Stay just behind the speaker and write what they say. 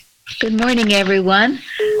Good morning, everyone.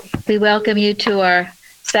 We welcome you to our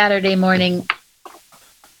Saturday morning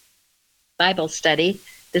Bible study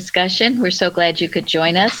discussion. We're so glad you could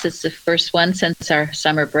join us. It's the first one since our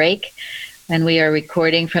summer break, and we are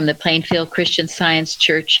recording from the Plainfield Christian Science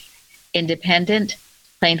Church Independent,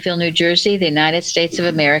 Plainfield, New Jersey, the United States of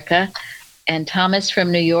America. And Thomas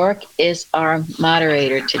from New York is our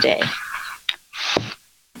moderator today.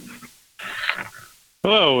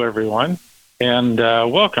 Hello, everyone, and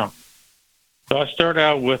welcome. So I'll start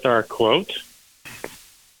out with our quote.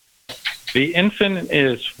 The infinite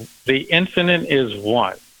is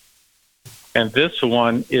one, and this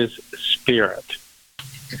one is Spirit.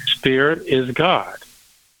 Spirit is God,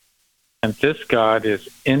 and this God is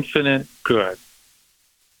infinite good.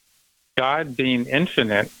 God being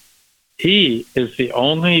infinite, He is the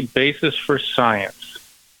only basis for science.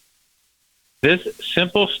 This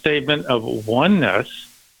simple statement of oneness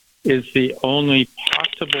is the only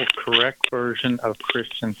possible correct version of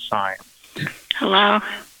Christian Science. Hello.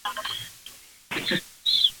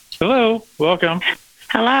 Hello, welcome.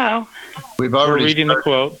 Hello. We've already We're reading the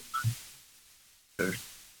quote.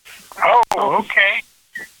 Oh, okay.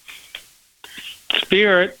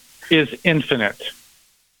 Spirit is infinite.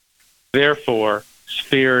 Therefore,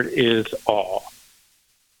 Spirit is all.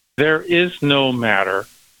 There is no matter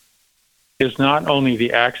is not only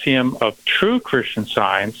the axiom of true Christian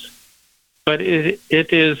Science, but it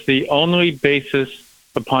is the only basis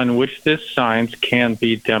upon which this science can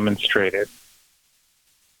be demonstrated.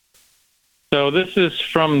 So this is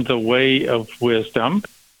from The Way of Wisdom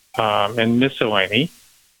in Miscellany,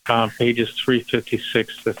 pages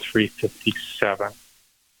 356 to 357.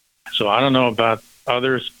 So I don't know about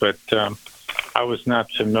others, but I was not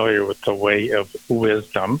familiar with The Way of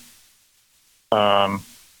Wisdom.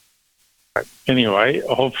 Anyway,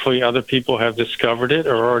 hopefully other people have discovered it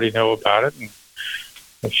or already know about it. And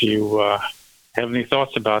if you have any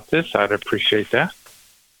thoughts about this, I'd appreciate that.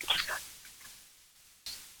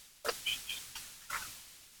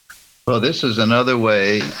 Well, this is another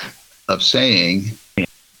way of saying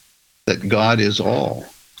that God is all,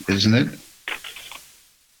 isn't it?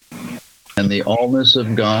 And the allness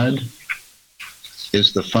of God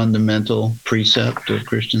is the fundamental precept of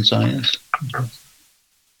Christian Science.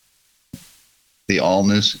 The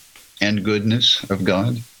allness and goodness of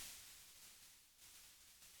God.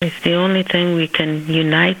 It's the only thing we can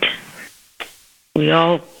unite. We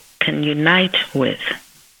all can unite with,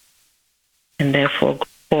 and therefore go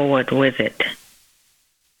forward with it.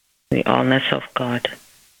 The allness of God.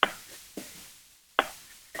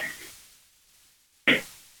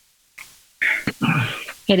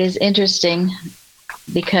 It is interesting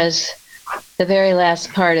because the very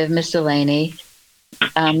last part of Miscellany,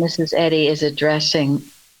 Mrs. Eddy is addressing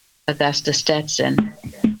Augusta Stetson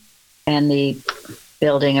and the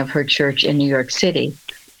building of her church in New York City.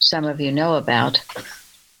 Some of you know about.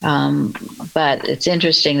 But it's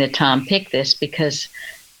interesting that Tom picked this because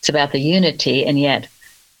it's about the unity, and yet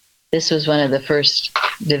this was one of the first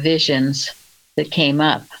divisions that came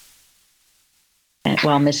up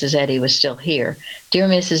while Mrs. Eddy was still here. Dear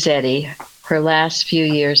Mrs. Eddy, her last few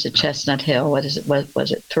years at Chestnut Hill, what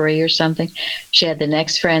was it 3 or something? She had the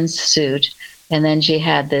Next Friends suit, and then she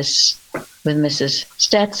had this with Mrs.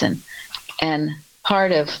 Stetson. And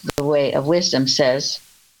part of The Way of Wisdom says,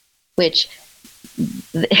 which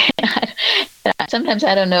sometimes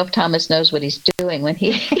I don't know if Thomas knows what he's doing when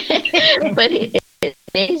he, but it's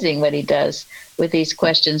amazing what he does with these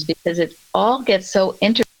questions because it all gets so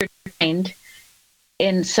intertwined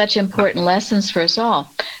in such important lessons for us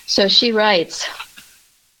all. So she writes,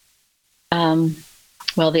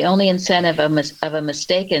 the only incentive of a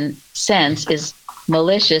mistaken sense is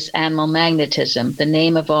malicious animal magnetism, the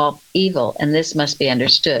name of all evil, and this must be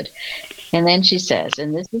understood. And then she says,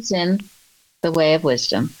 and this is in The Way of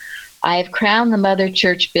Wisdom, I have crowned the Mother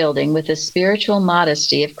Church building with the spiritual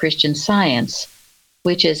modesty of Christian Science,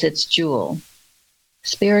 which is its jewel.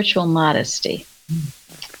 Spiritual modesty.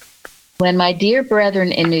 When my dear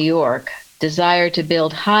brethren in New York desire to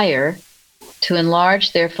build higher, to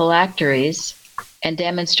enlarge their phylacteries, and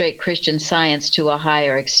demonstrate Christian Science to a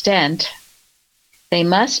higher extent, they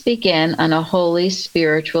must begin on a holy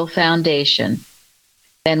spiritual foundation,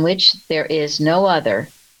 than which there is no other,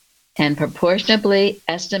 and proportionably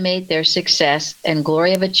estimate their success and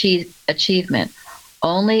glory of achievement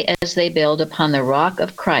only as they build upon the rock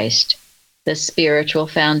of Christ, the spiritual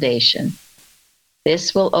foundation.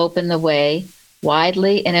 This will open the way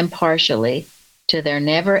widely and impartially to their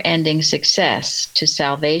never-ending success, to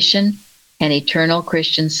salvation and eternal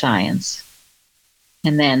Christian Science.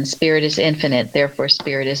 And then, Spirit is infinite, therefore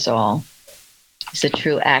Spirit is all. It's a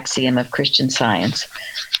true axiom of Christian Science.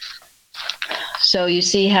 So you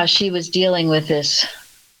see how she was dealing with this,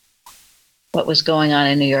 what was going on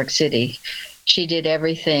in New York City. She did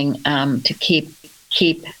everything to keep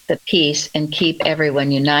the peace and keep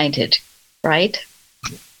everyone united, right?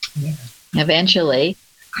 Yeah. Eventually,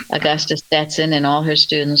 Augusta Stetson and all her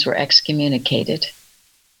students were excommunicated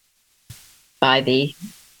by the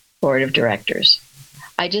board of directors.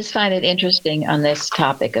 I just find it interesting on this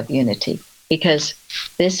topic of unity, because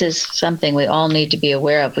this is something we all need to be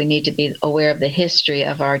aware of. We need to be aware of the history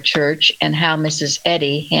of our church and how Mrs.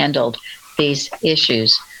 Eddy handled these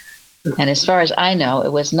issues. And as far as I know,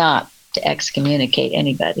 it was not to excommunicate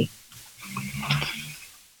anybody.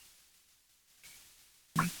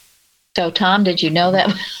 So, Tom, did you know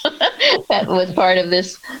that that was part of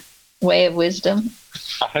this way of wisdom?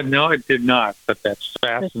 No, I did not, but that's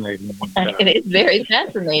fascinating. It is very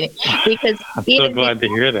fascinating, because I'm so glad to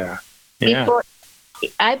hear that. Yeah. Before,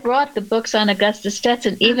 I brought the books on Augusta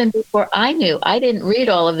Stetson even before I knew. I didn't read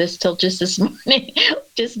all of this till just this morning,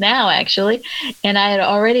 just now actually, and I had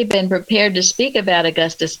already been prepared to speak about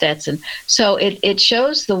Augusta Stetson. So it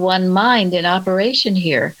shows the one mind in operation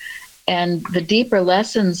here, and the deeper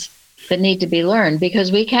lessons that need to be learned,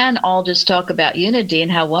 because we can all just talk about unity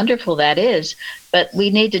and how wonderful that is, but we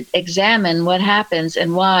need to examine what happens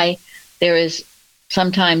and why there is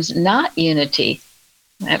sometimes not unity.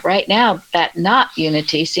 Right now, that not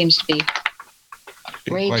unity seems to be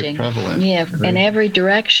raging, quite prevalent. yeah, in every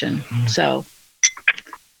direction. So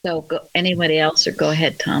go, anybody else, or go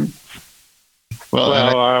ahead, Tom. Well,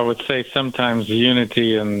 I would say sometimes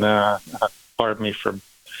unity, and pardon me for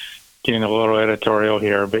getting a little editorial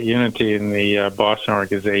here, but unity in the Boston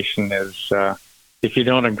organization is if you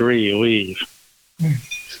don't agree, you leave.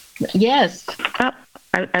 Yes.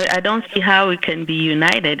 I don't see how we can be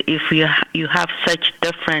united if you have such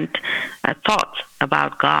different thoughts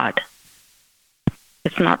about God.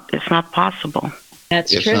 It's not possible.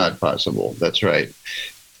 That's It's true. not possible. That's right.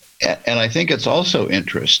 And I think it's also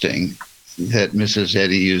interesting that Mrs.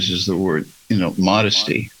 Eddy uses the word,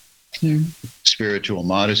 modesty, spiritual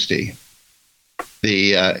modesty.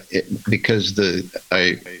 Because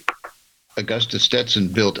Augusta Stetson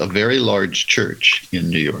built a very large church in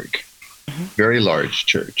New York. Very large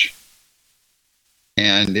church.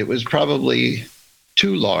 And it was probably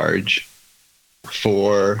too large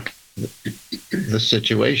for the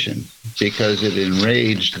situation, because it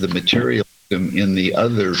enraged the materialism in the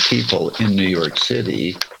other people in New York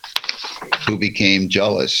City, who became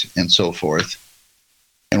jealous and so forth,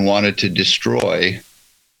 and wanted to destroy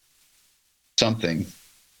something.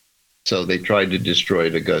 So they tried to destroy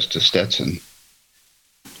Augusta Stetson.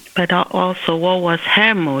 But also, what was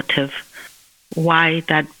her motive? Why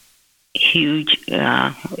that huge,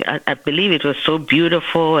 I believe it was so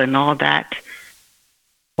beautiful and all that.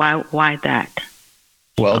 Why that?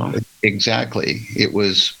 Well, exactly. It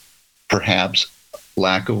was perhaps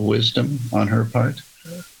lack of wisdom on her part.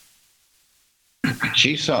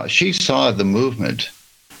 She saw the movement,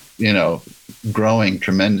 growing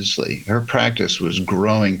tremendously. Her practice was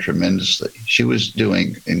growing tremendously. She was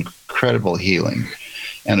doing incredible healing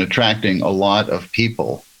and attracting a lot of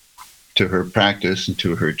people to her practice and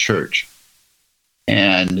to her church,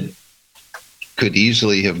 and could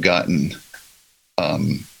easily have gotten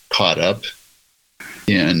caught up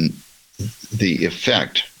in the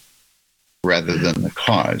effect rather than the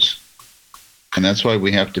cause. And that's why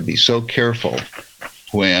we have to be so careful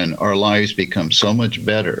when our lives become so much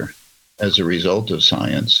better as a result of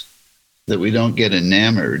science, that we don't get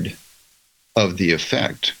enamored of the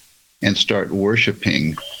effect and start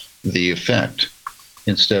worshiping the effect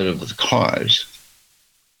instead of the cause.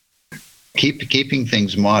 Keeping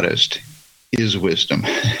things modest is wisdom.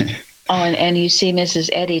 Oh, and you see Mrs.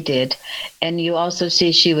 Eddy did. And you also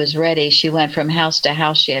see she was ready. She went from house to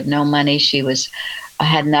house. She had no money. She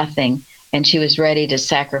had nothing. And she was ready to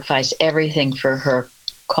sacrifice everything for her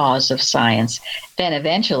cause of science. Then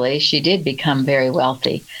eventually she did become very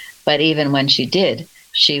wealthy. But even when she did,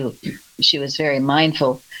 she was very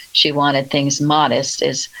mindful. She wanted things modest.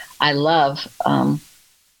 I love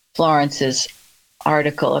Florence's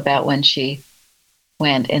article about when she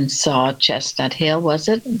went and saw Chestnut Hill. Was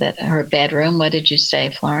it that her bedroom? What did you say,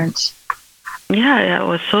 Florence? Yeah, I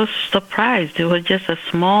was so surprised. It was just a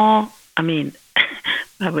small, I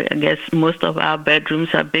guess most of our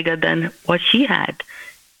bedrooms are bigger than what she had.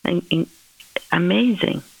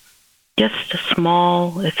 Amazing. Just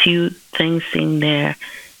a few things in there,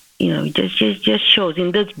 just shows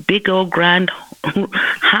in this big old grand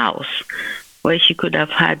house where she could have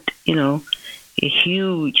had, a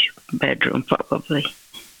huge bedroom probably.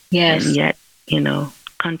 Yes. And yet,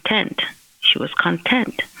 content. She was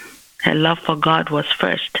content. Her love for God was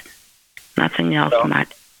first. Nothing else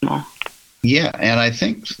matters more. Yeah, and I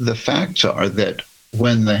think the facts are that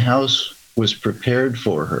when the house was prepared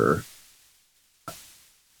for her,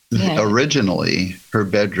 originally her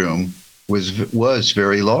bedroom was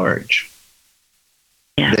very large.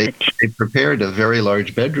 Yeah, they prepared a very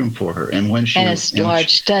large bedroom for her, and when she and a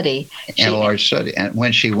large study, and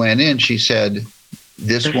when she went in, she said,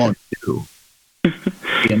 "This won't do."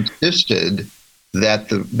 She insisted that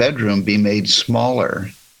the bedroom be made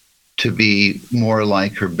smaller to be more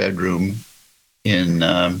like her bedroom in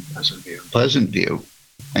Pleasant View.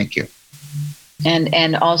 Thank you.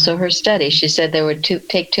 And also her study. She said there would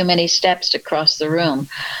take too many steps to cross the room,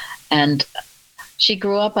 and she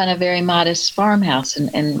grew up on a very modest farmhouse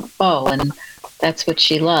in Bow, and that's what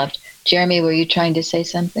she loved. Jeremy, were you trying to say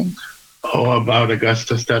something? Oh, about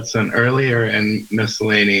Augusta Stetson. Earlier in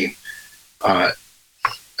Miscellany,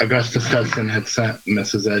 Augusta Stetson had sent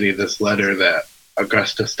Mrs. Eddy this letter that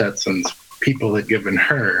Augusta Stetson's people had given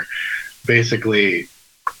her, basically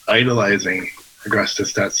idolizing Augusta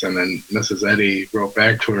Stetson, and Mrs. Eddy wrote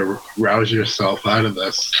back to her, "Rouse yourself out of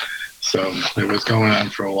this." So it was going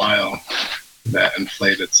on for a while, that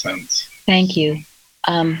inflated sense. Thank you.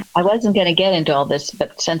 I wasn't going to get into all this,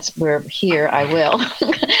 but since we're here, I will,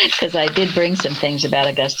 because I did bring some things about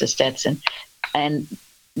Augusta Stetson. And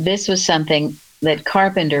this was something that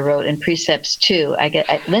Carpenter wrote in Precepts 2.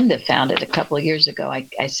 Linda found it a couple of years ago.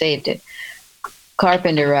 I saved it.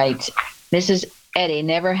 Carpenter writes, Mrs. Eddy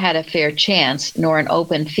never had a fair chance nor an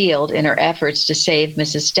open field in her efforts to save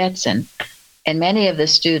Mrs. Stetson, and many of the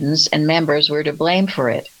students and members were to blame for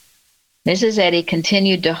it. Mrs. Eddy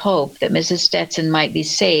continued to hope that Mrs. Stetson might be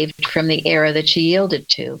saved from the error that she yielded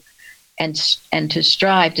to, and to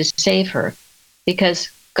strive to save her, because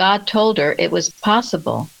God told her it was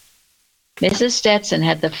possible. Mrs. Stetson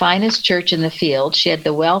had the finest church in the field. She had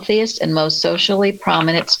the wealthiest and most socially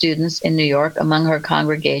prominent students in New York among her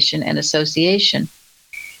congregation and association.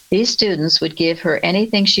 These students would give her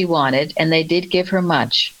anything she wanted, and they did give her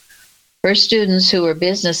much. Her students, who were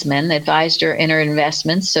businessmen, advised her in her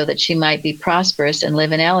investments so that she might be prosperous and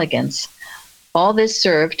live in elegance. All this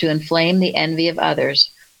served to inflame the envy of others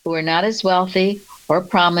who were not as wealthy or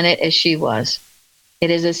prominent as she was. It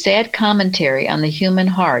is a sad commentary on the human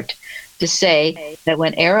heart to say that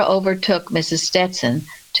when error overtook Mrs. Stetson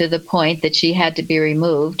to the point that she had to be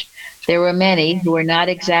removed, there were many who were not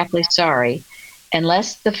exactly sorry, and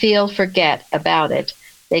lest the field forget about it,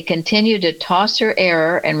 they continued to toss her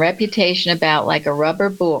error and reputation about like a rubber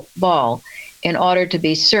ball in order to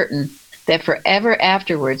be certain that forever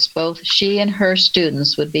afterwards both she and her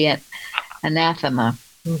students would be anathema.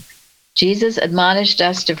 Jesus admonished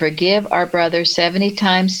us to forgive our brother 70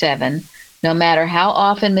 times 7. No matter how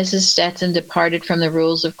often Mrs. Stetson departed from the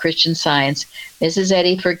rules of Christian Science, Mrs.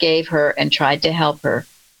 Eddy forgave her and tried to help her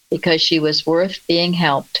because she was worth being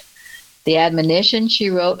helped. The admonition she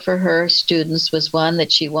wrote for her students was one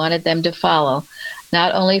that she wanted them to follow,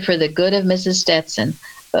 not only for the good of Mrs. Stetson,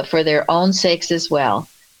 but for their own sakes as well,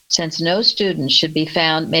 since no student should be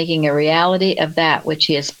found making a reality of that which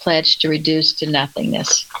he has pledged to reduce to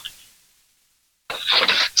nothingness.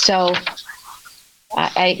 So,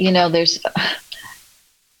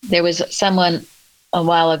 there was someone a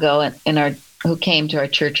while ago who came to our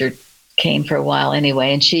church, or came for a while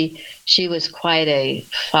anyway, and she was quite a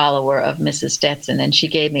follower of Mrs. Stetson, and she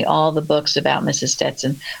gave me all the books about Mrs.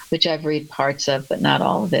 Stetson, which I've read parts of, but not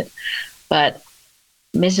all of it. But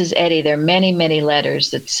Mrs. Eddy, there are many, many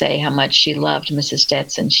letters that say how much she loved Mrs.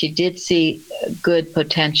 Stetson. She did see good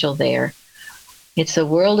potential there. It's a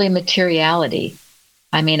worldly materiality.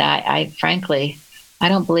 I mean, I frankly, I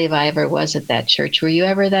don't believe I ever was at that church. Were you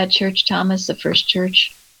ever at that church, Thomas, the first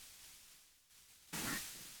church?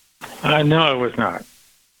 No, I was not.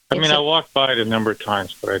 I walked by it a number of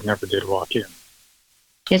times, but I never did walk in.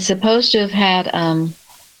 It's supposed to have had,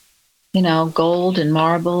 gold and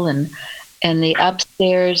marble, and the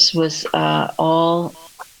upstairs was all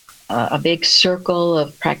a big circle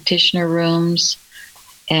of practitioner rooms.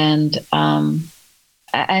 And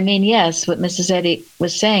yes, what Mrs. Eddy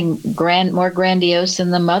was saying, more grandiose than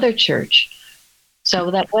the mother church.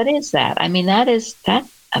 So what is that? I mean, that's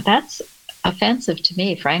offensive to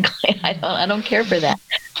me, frankly. I don't care for that.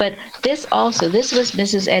 But this was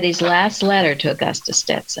Mrs. Eddy's last letter to Augusta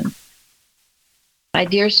Stetson. My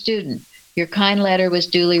dear student, your kind letter was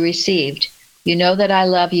duly received. You know that I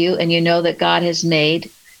love you, and you know that God has made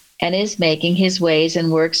and is making his ways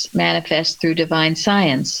and works manifest through divine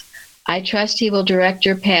science. I trust he will direct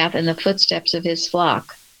your path in the footsteps of his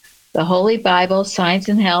flock. The Holy Bible, Science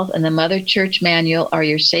and Health, and the Mother Church Manual are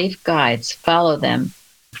your safe guides. Follow them.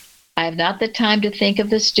 I have not the time to think of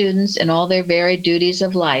the students and all their varied duties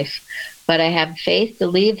of life, but I have faith to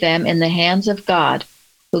leave them in the hands of God,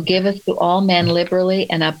 who giveth to all men liberally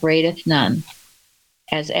and upbraideth none,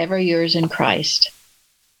 as ever yours in Christ.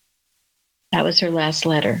 That was her last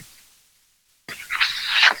letter.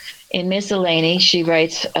 In Miscellany, she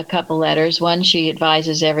writes a couple letters. One, she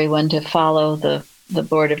advises everyone to follow the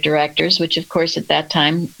board of directors, which, of course, at that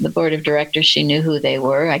time, the board of directors, she knew who they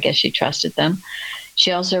were. I guess she trusted them.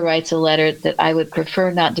 She also writes a letter that I would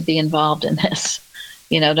prefer not to be involved in this.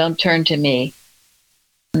 Don't turn to me.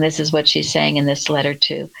 And this is what she's saying in this letter,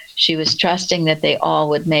 too. She was trusting that they all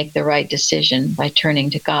would make the right decision by turning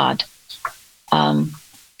to God. And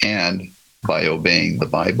by obeying the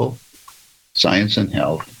Bible, Science and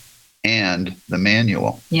Health, and the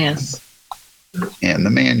manual. Yes. And the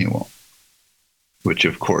manual, which,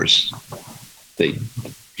 of course, they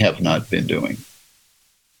have not been doing.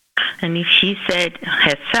 And if she said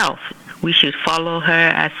herself, we should follow her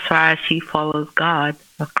as far as she follows God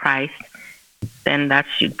or Christ, then that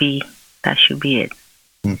should be it.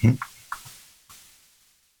 Mm-hmm.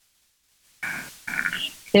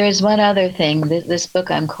 There is one other thing. This book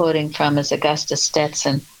I'm quoting from is Augusta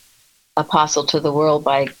Stetson, Apostle to the World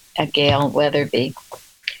by Gail Weatherby,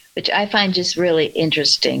 which I find just really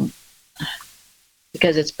interesting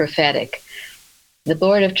because it's prophetic. The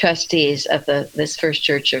Board of Trustees of this First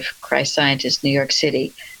Church of Christ Scientists, New York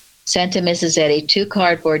City, sent to Mrs. Eddy 2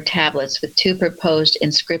 cardboard tablets with 2 proposed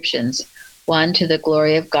inscriptions, one to the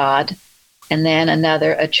glory of God, and then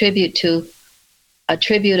another, a tribute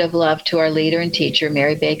of love to our leader and teacher,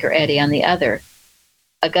 Mary Baker Eddy, on the other.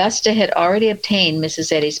 Augusta had already obtained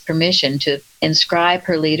Mrs. Eddy's permission to inscribe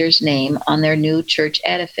her leader's name on their new church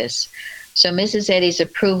edifice, so Mrs. Eddy's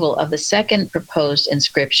approval of the second proposed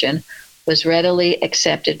inscription was readily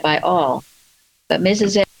accepted by all. But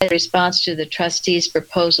Mrs. Eddy's response to the trustees'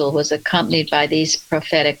 proposal was accompanied by these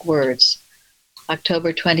prophetic words.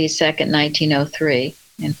 October 22nd, 1903,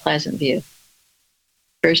 in Pleasant View.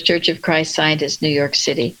 First Church of Christ Scientists, New York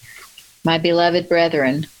City. My beloved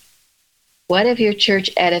brethren, what if your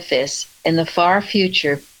church edifice in the far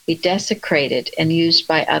future be desecrated and used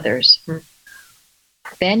by others?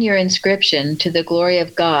 Then your inscription to the glory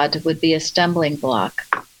of God would be a stumbling block.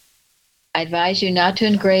 I advise you not to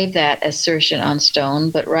engrave that assertion on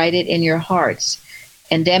stone, but write it in your hearts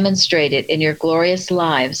and demonstrate it in your glorious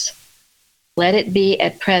lives. Let it be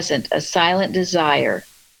at present a silent desire,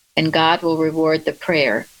 and God will reward the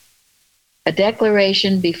prayer. A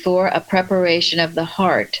declaration before a preparation of the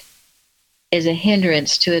heart is a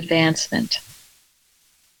hindrance to advancement.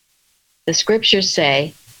 The scriptures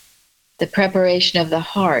say, the preparation of the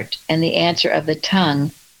heart and the answer of the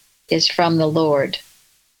tongue is from the Lord.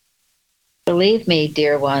 Believe me,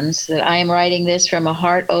 dear ones, that I am writing this from a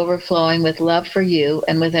heart overflowing with love for you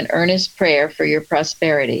and with an earnest prayer for your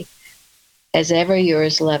prosperity. As ever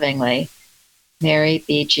yours lovingly, Mary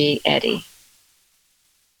B.G. Eddy.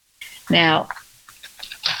 Now,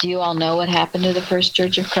 do you all know what happened to the First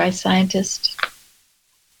Church of Christ Scientists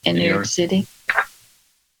in New York City?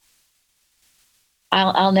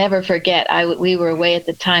 I'll never forget. We were away at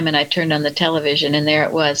the time, and I turned on the television, and there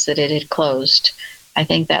it was that it had closed. I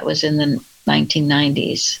think that was in the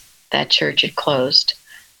 1990s. That church had closed,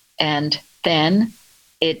 and then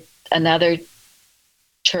another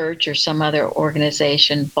church or some other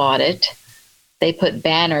organization bought it. They put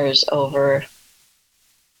banners over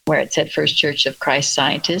where it said First Church of Christ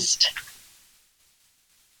Scientist.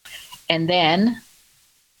 And then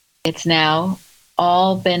it's now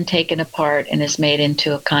all been taken apart and is made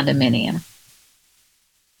into a condominium.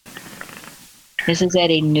 Mrs.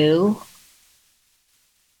 Eddy knew.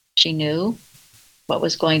 She knew what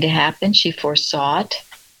was going to happen. She foresaw it.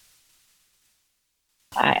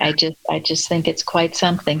 I just think it's quite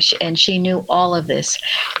something. And she knew all of this.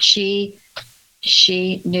 She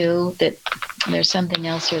knew that there's something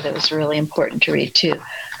else here that was really important to read too.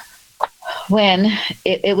 When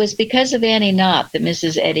it was because of Annie Knott that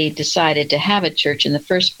Mrs. Eddy decided to have a church in the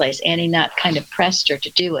first place. Annie Knott kind of pressed her to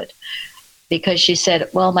do it because she said,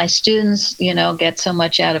 well, my students, get so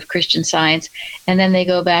much out of Christian Science, and then they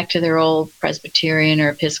go back to their old Presbyterian or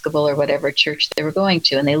Episcopal or whatever church they were going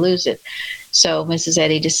to, and they lose it. So Mrs.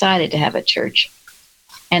 Eddy decided to have a church.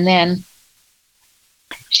 And then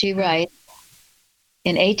she writes,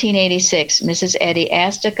 in 1886, Mrs. Eddy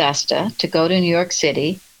asked Augusta to go to New York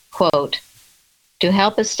City, quote, to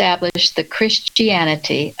help establish the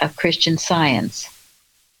Christianity of Christian Science.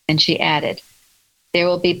 And she added, there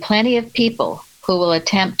will be plenty of people who will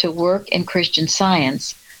attempt to work in Christian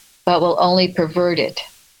Science, but will only pervert it.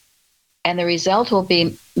 And the result will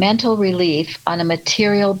be mental relief on a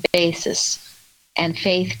material basis and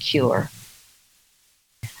faith cure.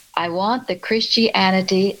 I want the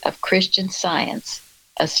Christianity of Christian Science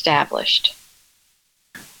established.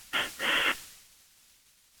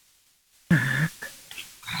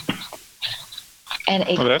 And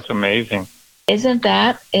Well, that's amazing. isn't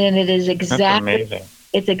that? And it is That's exactly amazing.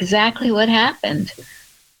 it's exactly what happened.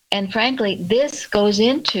 And frankly, this goes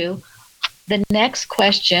into the next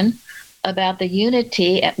question about the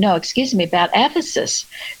unity, about Ephesus.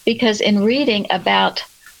 Because in reading about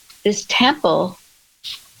this temple,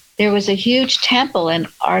 there was a huge temple in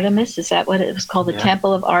Artemis. Is that what it was called? The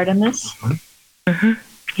Temple of Artemis? Mm-hmm.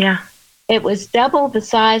 Yeah. It was double the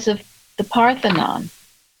size of the Parthenon.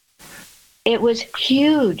 It was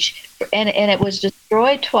huge. And it was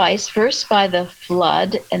destroyed twice, first by the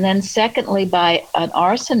flood, and then secondly by an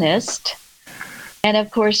arsonist. And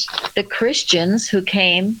of course, the Christians who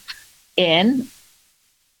came in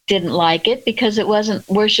didn't like it because it wasn't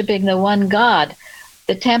worshiping the one God.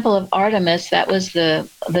 The Temple of Artemis, that was the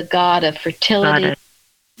god of fertility,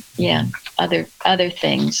 other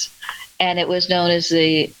things, and it was known as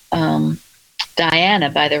the Diana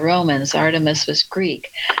by the Romans. Artemis was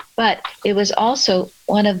Greek, but it was also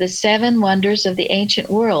one of the 7 wonders of the ancient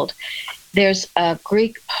world. There's a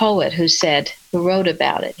Greek poet who wrote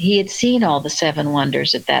about it. He had seen all the 7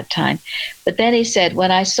 wonders at that time, but then he said,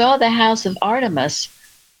 "When I saw the house of Artemis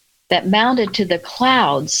that mounted to the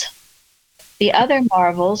clouds, the other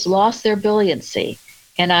marvels lost their brilliancy.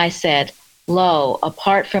 And I said, Lo,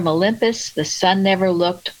 apart from Olympus, the sun never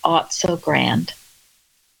looked aught so grand."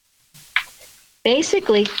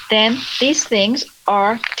 Basically, then, these things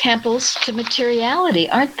are temples to materiality,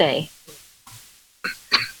 aren't they?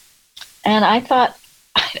 And I thought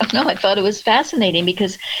it was fascinating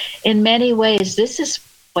because in many ways, this is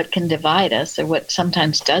what can divide us, or what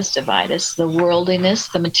sometimes does divide us, the worldliness,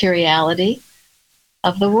 the materiality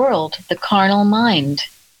of the world, the carnal mind.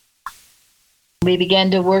 We begin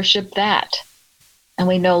to worship that, and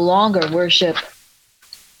we no longer worship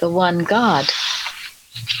the one God.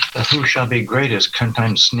 The who shall be greatest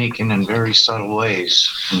sometimes sneak in very subtle ways,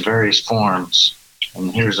 in various forms.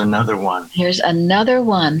 And here's another one. Here's another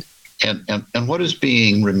one. And what is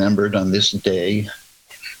being remembered on this day,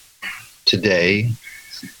 today?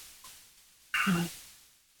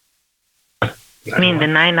 I mean the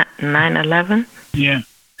 9/11? Yeah.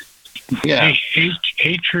 Yeah,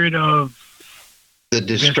 Hatred of. the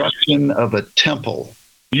destruction of a temple,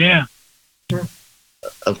 Yeah.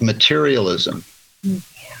 of materialism.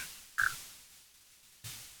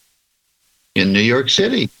 In New York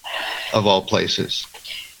City, of all places.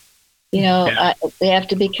 You know, Yeah. we have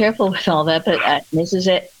to be careful with all that, but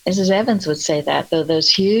Mrs. Evans would say that, though, those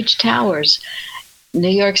huge towers. New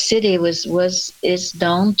York City is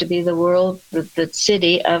known to be the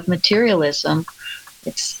city of materialism.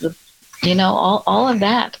 It's all of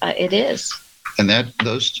that. It is. And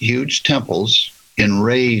those huge temples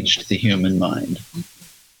enraged the human mind.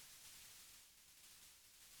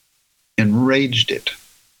 Enraged it.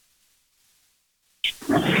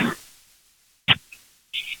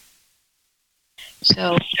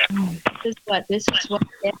 So this is what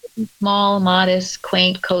small, modest,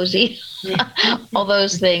 quaint, cozy, all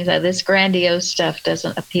those things. This grandiose stuff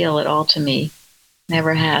doesn't appeal at all to me.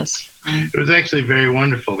 Never has. It was actually very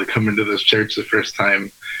wonderful to come into this church the first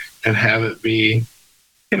time and have it be,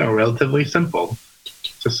 relatively simple.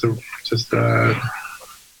 Just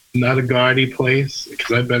not a gaudy place,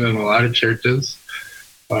 because I've been in a lot of churches,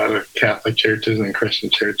 a lot of Catholic churches and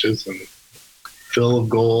Christian churches, and full of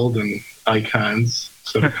gold and icons.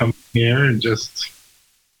 So to come here and just...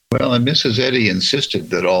 Well, and Mrs. Eddy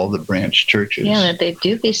insisted that all the branch churches that they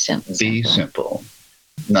do be simple.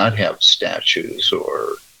 Not have statues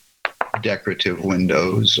or decorative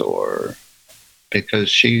windows, or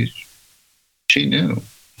because she knew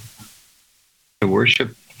to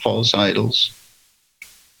worship false idols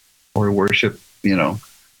or to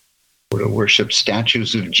worship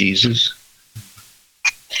statues of Jesus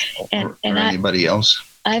or anybody else.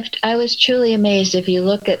 I was truly amazed. If you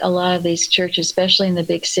look at a lot of these churches, especially in the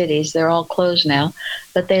big cities, they're all closed now,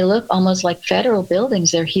 but they look almost like federal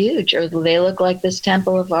buildings. They're huge, or they look like this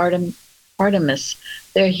Temple of Artemis.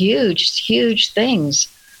 They're huge, huge things.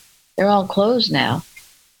 They're all closed now.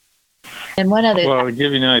 And one other... Well, to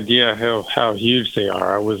give you an idea how huge they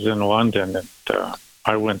are, I was in London, and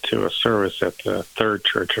I went to a service at the Third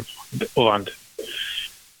Church of London,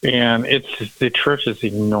 and the church is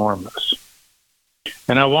enormous.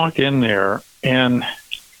 And I walked in there, and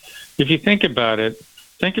if you think about it,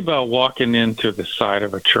 think about walking into the side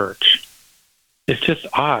of a church. It's just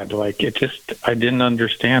odd. I didn't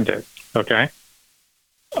understand it. Okay.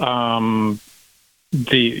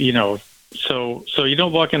 So you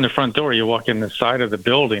don't walk in the front door, you walk in the side of the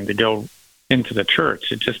building to go into the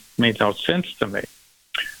church. It just made no sense to me.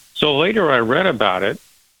 So later I read about it,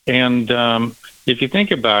 and if you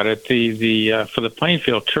think about it, the for the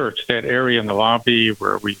Plainfield Church, that area in the lobby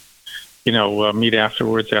where we, meet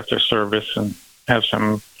afterwards after service and have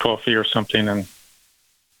some coffee or something and,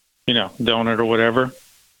 donut or whatever.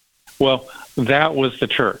 Well, that was the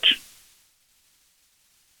church.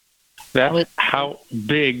 That's how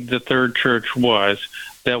big the third church was,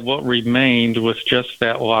 that what remained was just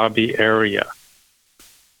that lobby area.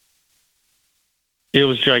 It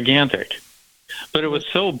was gigantic. But it was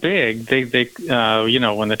so big, they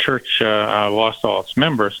when the church lost all its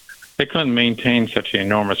members, they couldn't maintain such an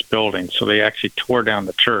enormous building, so they actually tore down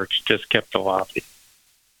the church, just kept the lobby.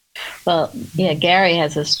 Well, yeah, Gary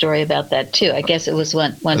has a story about that too. I guess it was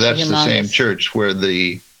one. That's the same church where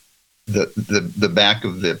the back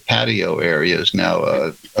of the patio area is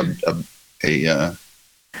now an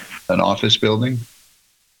office building,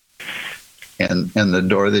 and the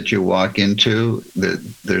door that you walk into,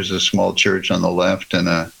 there's a small church on the left and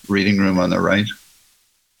a reading room on the right.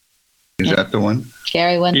 Is that the one?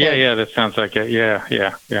 Gary went there. Yeah, that sounds like it. Yeah.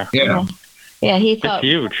 Yeah, he thought it's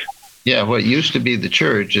huge. Yeah, what used to be the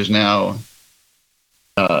church is now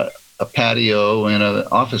a patio and an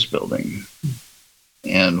office building.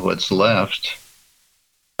 And what's left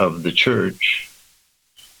of the church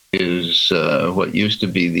is what used to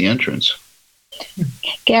be the entrance.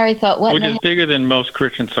 Gary thought, which is bigger than most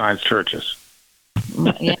Christian Science churches.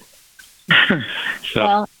 Yeah. So.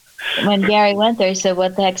 Well, when Gary went there, he said,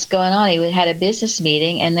 "What the heck's going on?" He had a business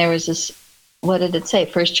meeting, and there was this. What did it say?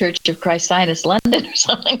 First Church of Christ Scientist, London, or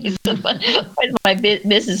something. He said, "Where's my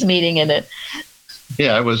business meeting in it?"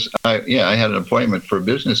 Yeah, I had an appointment for a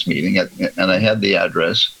business meeting, and I had the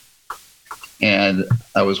address, and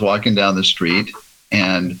I was walking down the street,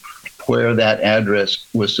 and where that address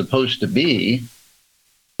was supposed to be,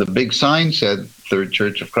 the big sign said Third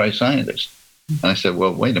Church of Christ Scientist. And I said,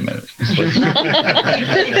 "Well, wait a minute." And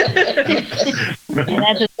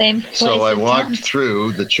that's the same place. So I walked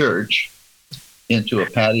through the church into a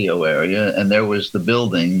patio area, and there was the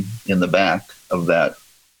building in the back of that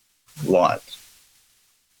lot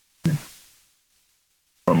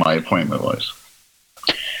where my appointment was.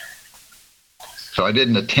 So I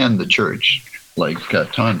didn't attend the church like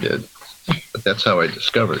Tom did, but that's how I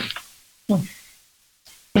discovered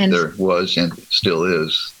And there was and still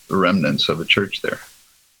is remnants of a church there.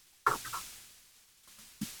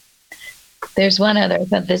 there's one other. I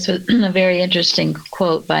thought this was a very interesting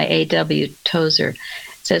quote by A.W. Tozer. It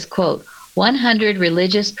says, quote, 100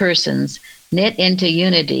 religious persons knit into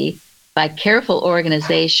unity by careful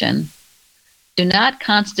organization do not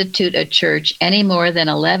constitute a church any more than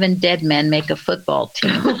 11 dead men make a football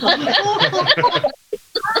team.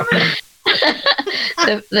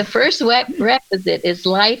 The first requisite is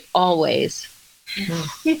life always.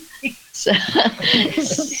 So,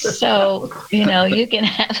 you can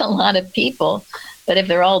have a lot of people, but if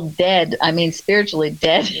they're all dead, spiritually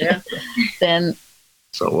dead, then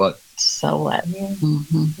so what?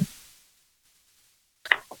 Mm-hmm.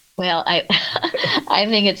 Well, I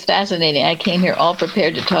think it's fascinating. I came here all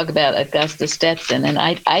prepared to talk about Augusta Stetson, and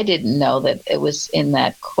I didn't know that it was in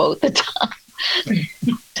that quote that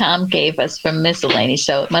Tom gave us from Miscellany.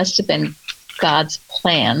 So it must have been God's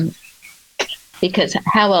plan, because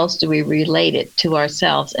how else do we relate it to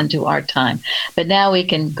ourselves and to our time? But now we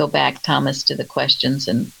can go back, Thomas, to the questions,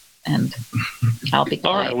 and I'll be quiet.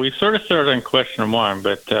 All right, we sort of started on question one,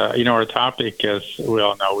 but our topic, as we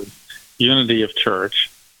all know, is unity of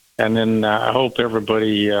church. And then I hope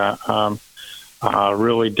everybody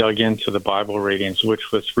really dug into the Bible readings,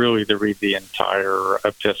 which was really to read the entire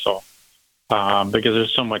epistle, because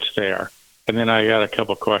there's so much there. And then I got a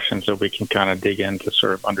couple questions that we can kind of dig in to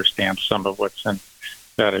sort of understand some of what's in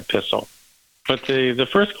that epistle. But the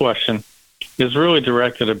first question is really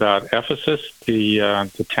directed about Ephesus, the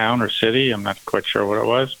town or city. I'm not quite sure what it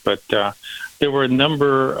was, but there were a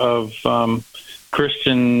number of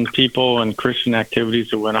Christian people and Christian activities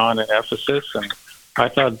that went on in Ephesus. And I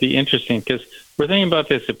thought it'd be interesting because we're thinking about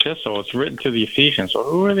this epistle. It's written to the Ephesians. Well,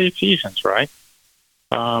 who are the Ephesians, right?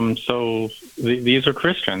 So these are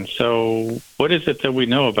Christians. So what is it that we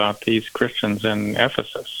know about these Christians in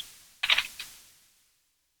Ephesus?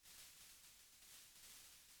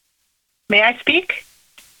 May I speak?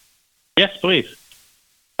 Yes, please.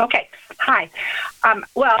 Okay. Hi.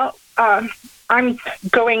 I'm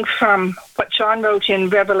going from what John wrote in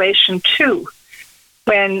Revelation 2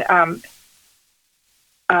 when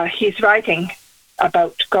he's writing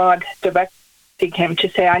about God directing him to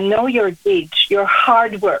say, I know your deeds, your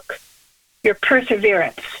hard work, your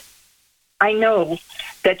perseverance, I know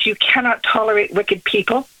that you cannot tolerate wicked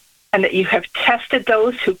people, and that you have tested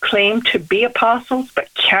those who claim to be apostles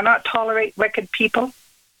but cannot tolerate wicked people.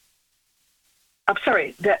 I'm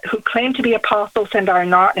sorry, that who claim to be apostles and are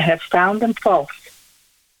not, and have found them false.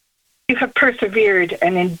 You have persevered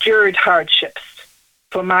and endured hardships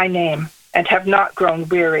for my name and have not grown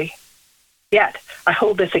weary. Yet I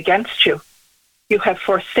hold this against you. You have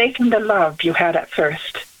forsaken the love you had at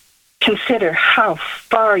first. Consider how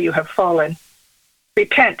far you have fallen.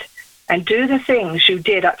 Repent and do the things you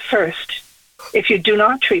did at first. If you do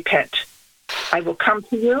not repent, I will come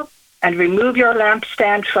to you and remove your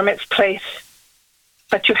lampstand from its place.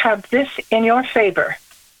 But you have this in your favor.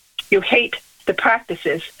 You hate the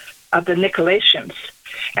practices of the Nicolaitans.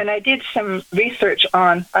 And I did some research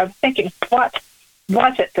on, I was thinking, what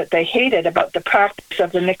was it that they hated about the practice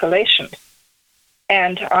of the Nicolaitans?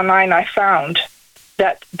 And online I found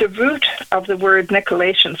that the root of the word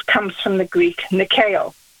Nicolaitans comes from the Greek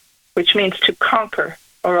nikeo, which means to conquer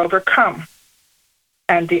or overcome.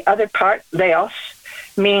 And the other part, laos,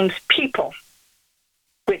 means people,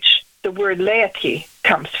 which the word laity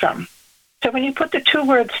comes from. So when you put the two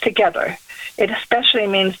words together, it especially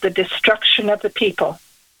means the destruction of the people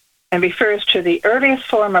and refers to the earliest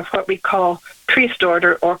form of what we call priest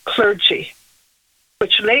order or clergy,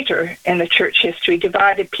 which later in the church history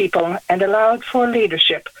divided people and allowed for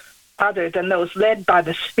leadership other than those led by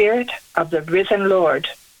the Spirit of the risen Lord.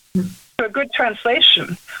 So a good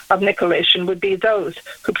translation of Nicolaitan would be those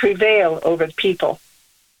who prevail over the people.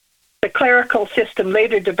 The clerical system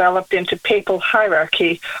later developed into papal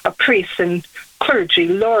hierarchy of priests and clergy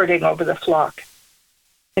lording over the flock.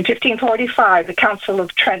 In 1545, the Council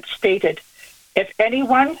of Trent stated, "If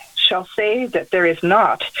anyone shall say that there is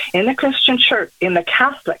not in the Christian church, in the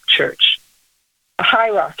Catholic Church, a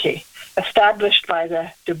hierarchy established by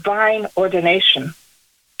the divine ordination,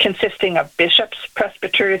 consisting of bishops,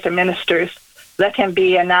 presbyters, and ministers, let him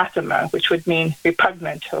be anathema," which would mean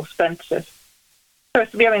repugnant or offensive. So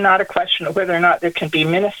it's really not a question of whether or not there can be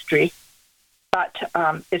ministry, but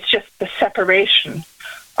it's just the separation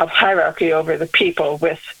of hierarchy over the people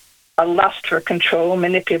with a lust for control,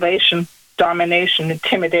 manipulation, domination,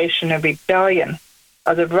 intimidation, and rebellion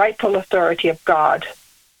of the rightful authority of God.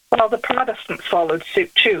 While the Protestants followed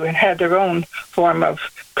suit too and had their own form of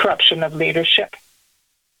corruption of leadership.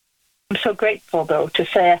 I'm so grateful, though, to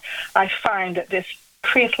say I find that this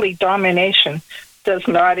priestly domination does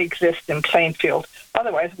not exist in Plainfield.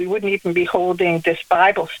 Otherwise, we wouldn't even be holding this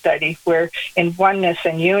Bible study where in oneness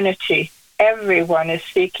and unity, everyone is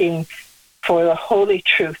seeking for the holy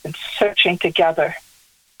truth and searching together.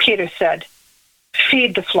 Peter said,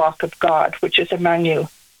 "Feed the flock of God, which is among you,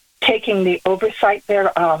 taking the oversight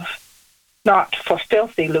thereof, not for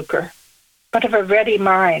filthy lucre, but of a ready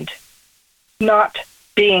mind, not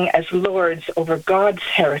being as lords over God's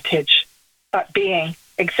heritage, but being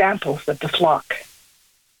examples of the flock."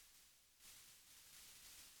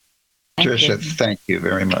 Tricia, thank you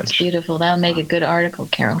very It's much. beautiful. That'll make a good article,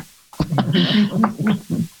 Carol.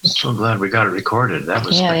 So glad we got it recorded. That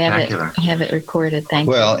was spectacular. Have it recorded. Thank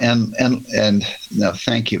you. Well, and no,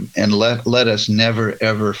 thank you. And let us never,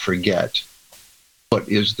 ever forget what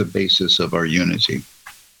is the basis of our unity.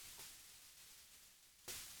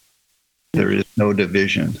 There is no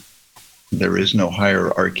division. There is no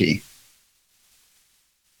hierarchy.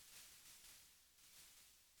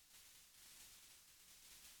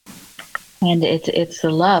 And it's the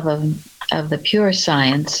love of the pure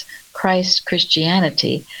science, Christ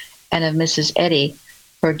Christianity, and of Mrs. Eddy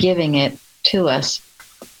for giving it to us.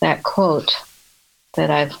 That quote that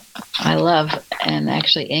I love, and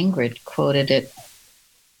actually Ingrid quoted it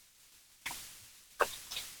a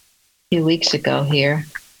few weeks ago here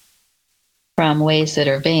from Ways That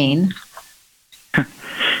Are Vain.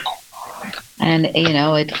 And,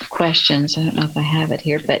 it questions, I don't know if I have it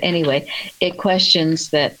here, but anyway, it questions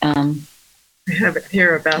that... I have it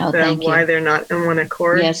here about why they're not in one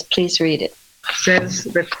accord. Yes, please read it. It says,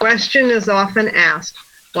 the question is often asked,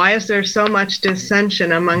 why is there so much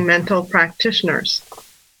dissension among mental practitioners?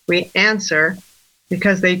 We answer,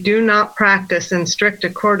 because they do not practice in strict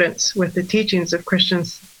accordance with the teachings of Christian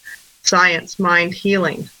Science mind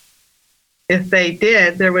healing. If they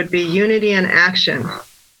did, there would be unity in action,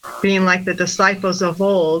 being like the disciples of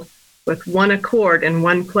old with one accord in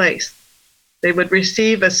one place. They would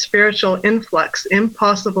receive a spiritual influx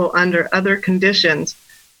impossible under other conditions,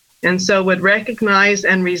 and so would recognize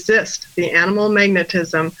and resist the animal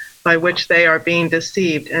magnetism by which they are being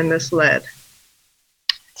deceived and misled.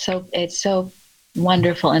 So it's so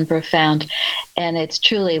wonderful and profound, and it's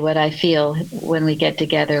truly what I feel when we get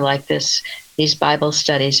together like this, these Bible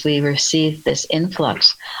studies, we receive this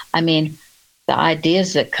influx. I mean, the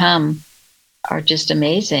ideas that come are just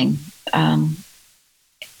amazing.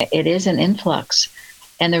 It is an influx.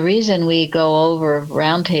 And the reason we go over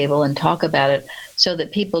roundtable and talk about it so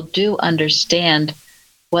that people do understand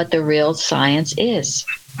what the real science is,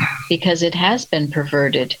 because it has been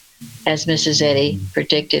perverted, as Mrs. Eddy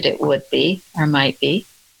predicted it would be or might be.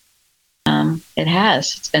 It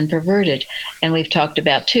has. It's been perverted. And we've talked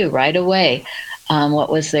about, too, right away, what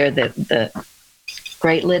was there, the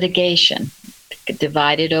great litigation,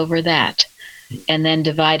 divided over that. And then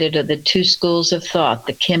divided the two schools of thought,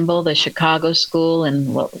 the Kimball, the Chicago school,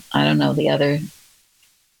 and I don't know, the other,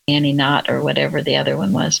 Annie Knott or whatever the other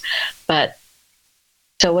one was. But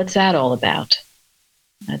so what's that all about?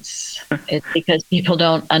 It's because people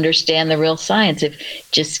don't understand the real science. If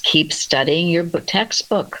just keep studying your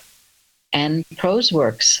textbook and prose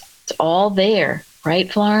works, it's all there, right,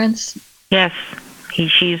 Florence? Yes,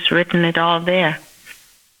 she's written it all there.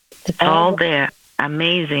 It's all there.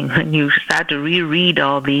 Amazing when you start to reread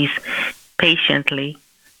all these patiently.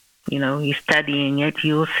 You're studying it,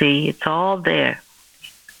 you'll see it's all there.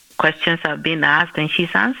 Questions have been asked, and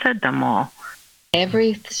she's answered them all.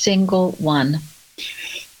 Every single one.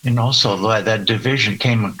 And also that division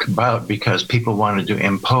came about because people wanted to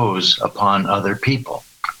impose upon other people.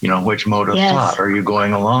 Which mode of thought are you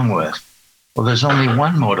going along with? Well, there's only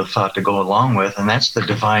one mode of thought to go along with, and that's the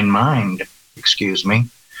divine mind. Excuse me.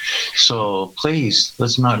 So please,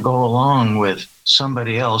 let's not go along with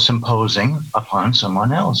somebody else imposing upon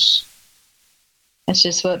someone else. That's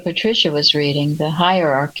just what Patricia was reading, the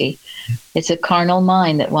hierarchy. It's a carnal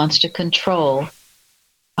mind that wants to control.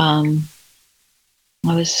 Someone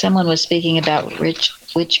was speaking about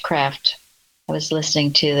witchcraft. I was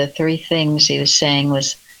listening to the three things he was saying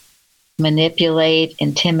was manipulate,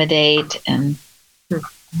 intimidate, and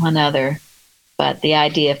one other. But the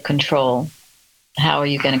idea of control. How are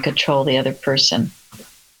you going to control the other person?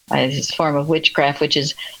 It's a form of witchcraft, which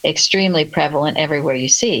is extremely prevalent everywhere you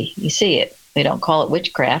see it. We don't call it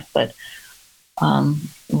witchcraft, but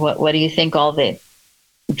what do you think all the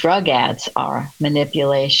drug ads are?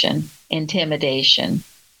 Manipulation, intimidation,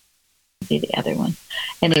 be the other one.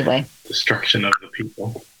 Anyway. Destruction of the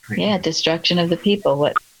people. Yeah, destruction of the people.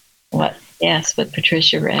 What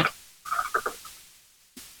Patricia read.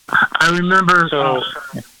 I remember...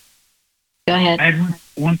 Go ahead. I had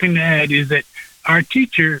one thing to add is that our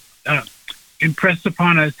teacher impressed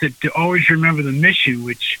upon us that to always remember the mission,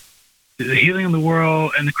 which is the healing of the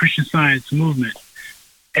world and the Christian Science movement.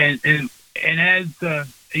 And as the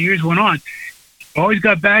years went on, always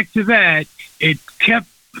got back to that. It kept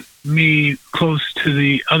me close to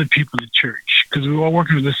the other people in the church because we were all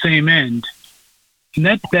working for the same end. And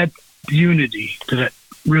that unity that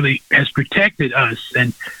really has protected us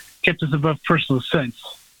and kept us above personal sense.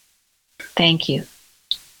 Thank you.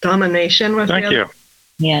 Domination was Thank you.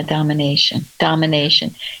 Yeah, domination.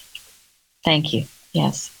 Thank you.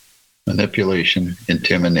 Yes. Manipulation,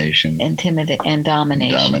 intimidation. And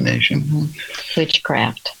domination. Mm-hmm.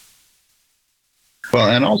 Witchcraft. Well,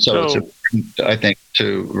 and also it's important, I think,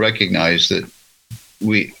 to recognize that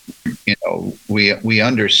we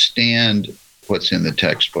understand what's in the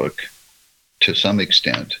textbook to some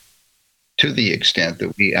extent, to the extent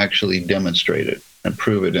that we actually demonstrate it and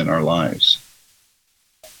prove it in our lives.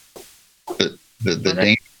 The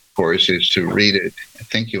danger, of course, is to read it,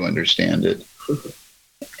 think you understand it,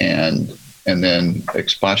 and then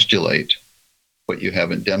expostulate what you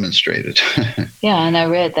haven't demonstrated. Yeah, and I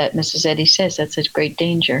read that Mrs. Eddy says that's a great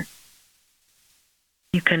danger.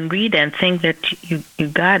 You can read and think that you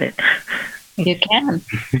got it. You can.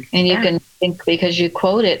 And you can think because you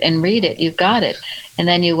quote it and read it, you've got it. And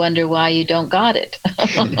then you wonder why you don't got it.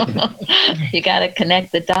 You got to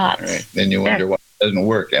connect the dots. Right. Then you wonder why it doesn't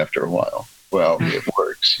work after a while. Well, it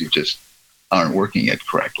works. You just aren't working it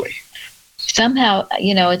correctly. Somehow,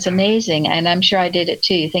 it's amazing. And I'm sure I did it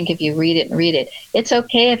too. You think if you read it, it's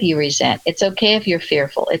okay if you resent. It's okay if you're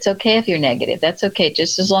fearful. It's okay if you're negative. That's okay,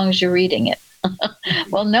 just as long as you're reading it.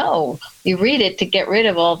 Well, no, you read it to get rid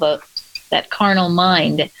of all that carnal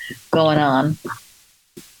mind going on.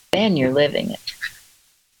 Then you're living it.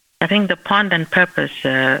 I think the pond and purpose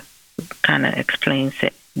kind of explains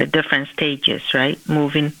it, the different stages, right?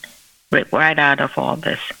 Moving right out of all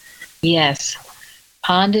this. Yes.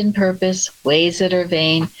 Pond and purpose, ways that are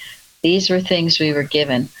vain. These were things we were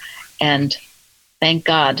given. And thank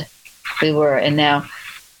God we were. And now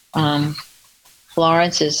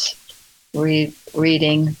Florence is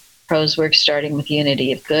reading prose work starting with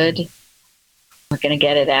Unity of Good. We're going to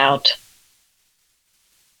get it out.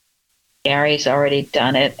 Gary's already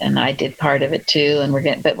done it, and I did part of it too. And we're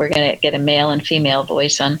going to get a male and female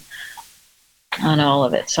voice on on all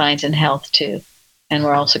of it, science and health too. And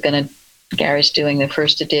we're also Gary's doing the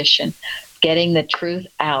first edition, getting the truth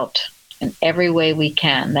out in every way we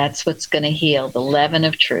can. That's what's going to heal, the leaven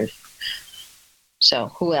of truth. So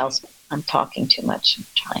who else? I'm talking too much. I'm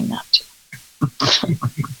trying not to.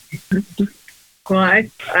 Well,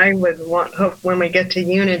 I would hope when we get to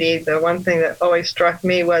unity, the one thing that always struck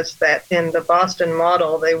me was that in the Boston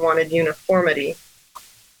model, they wanted uniformity.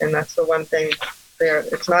 And that's the one thing there.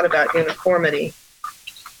 It's not about uniformity.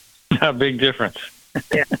 A big difference.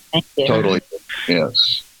 Yeah. Thank you. Totally.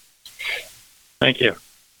 Yes. Thank you.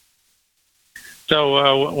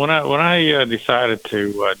 So when I decided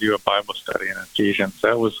to do a Bible study in Ephesians,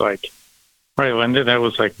 that was like, right, Linda, that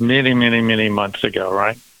was like many, many, many months ago,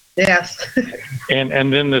 right? Yes.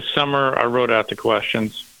 And then this summer I wrote out the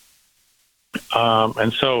questions,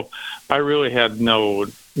 and so I really had no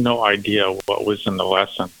idea what was in the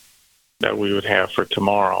lesson that we would have for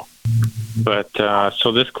tomorrow. But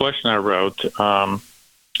so this question I wrote,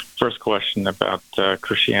 first question about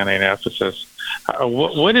Christianity in Ephesus.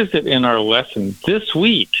 What is it in our lesson this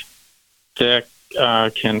week that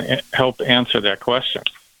can help answer that question?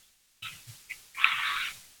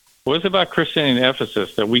 What is it about Christianity in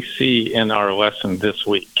Ephesus that we see in our lesson this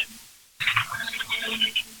week?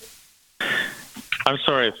 I'm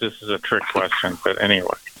sorry if this is a trick question, but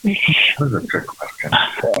anyway. It was a trick question.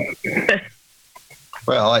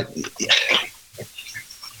 Well,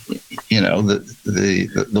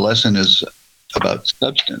 the lesson is about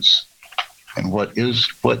substance, and what is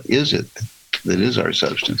it that is our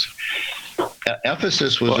substance?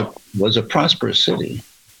 Ephesus was a prosperous city,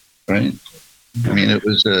 right? I mean, it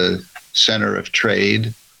was a center of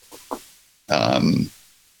trade, and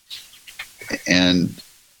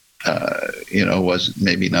was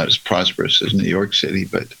maybe not as prosperous as New York City,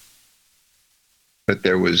 but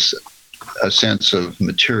there was a sense of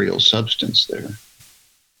material substance there.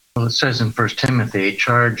 Well, it says in 1 Timothy,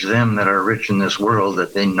 charge them that are rich in this world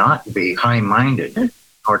that they not be high-minded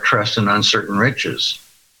or trust in uncertain riches,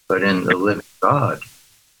 but in the living God,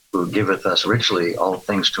 who giveth us richly all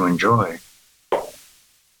things to enjoy.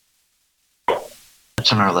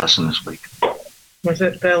 That's in our lesson this week. Was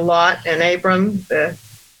it the Lot and Abram, the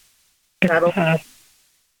cattle?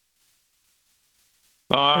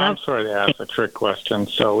 I'm sorry to ask a trick question.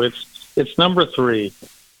 So it's number 3.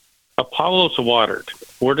 Apollos watered.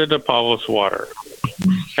 Where did Apollos water?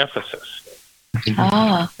 Ephesus.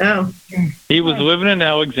 Ah. Oh. He was living in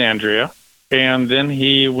Alexandria, and then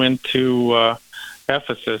he went to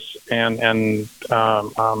Ephesus, and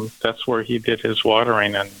that's where he did his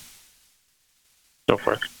watering and so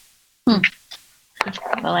forth.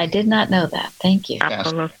 Well, I did not know that. Thank you.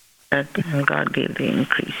 Apollos said, God gave the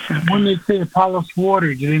increase. When they say Apollos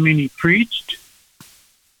watered, do they mean he preached?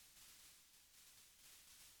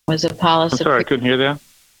 Was Apollos? I'm sorry, I couldn't hear that.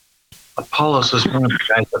 Apollos was one of the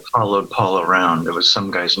guys that followed Paul around. It was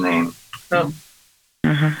some guy's name. Oh.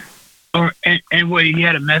 Mm-hmm. And what, he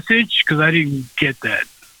had a message? Because I didn't get that.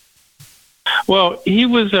 Well, he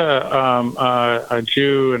was a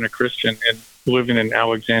Jew and a Christian and living in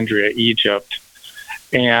Alexandria, Egypt.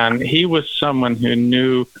 And he was someone who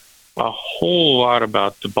knew a whole lot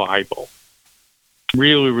about the Bible,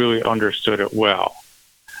 really, really understood it well.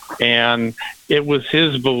 And it was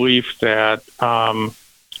his belief that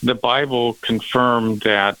the Bible confirmed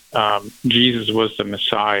that Jesus was the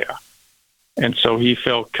Messiah. And so he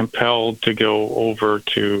felt compelled to go over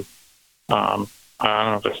to, I don't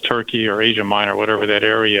know if it's Turkey or Asia Minor, whatever that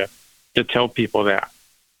area, to tell people that.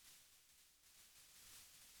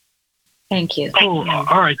 Thank you. Oh,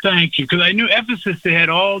 all right, thank you. Because I knew Ephesus, they had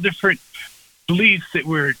all different beliefs that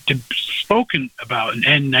were spoken about,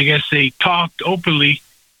 and I guess they talked openly,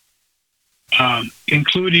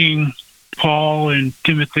 including Paul and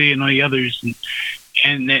Timothy and all the others,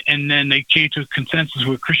 and then they came to a consensus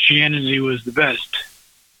where Christianity was the best.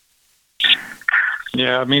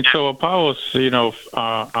 Yeah, I mean, so Apollos,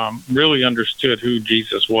 really understood who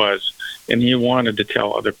Jesus was, and he wanted to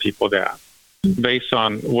tell other people that, based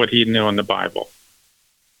on what he knew in the Bible.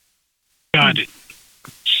 Got it.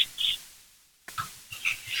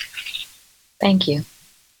 Thank you.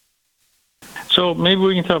 So maybe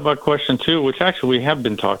we can talk about question 2, which actually we have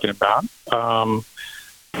been talking about.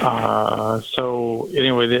 So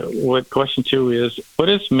anyway, what question 2 is, what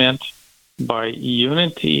is meant by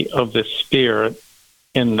unity of the Spirit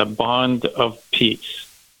in the bond of peace?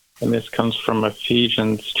 And this comes from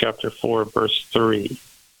Ephesians chapter 4, verse 3.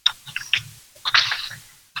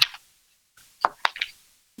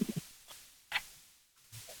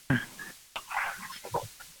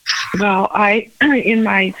 Well, in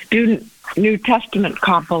my student New Testament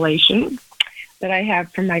compilation, that I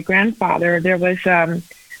have from my grandfather, there was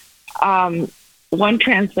one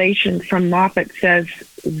translation from Moffat says,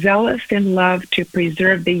 zealous in love to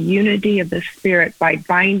preserve the unity of the Spirit by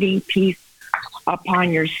binding peace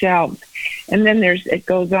upon yourselves. And then it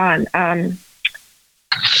goes on,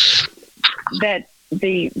 that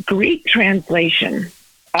the Greek translation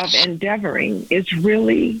of endeavoring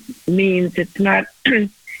means it's not,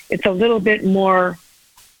 it's a little bit more,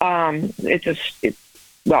 it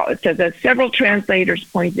says, as several translators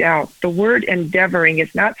point out, the word endeavoring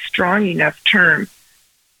is not strong enough term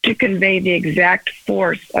to convey the exact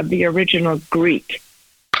force of the original Greek.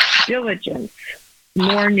 Diligence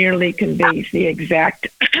more nearly conveys the exact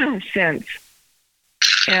sense.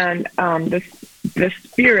 And the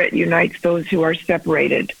Spirit unites those who are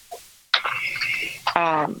separated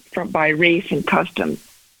by race and custom.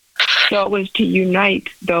 So it was to unite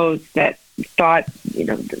those that thought,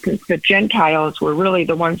 the Gentiles were really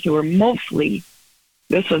the ones who were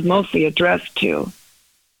this was mostly addressed to.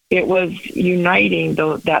 It was uniting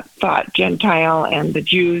that thought, Gentile and the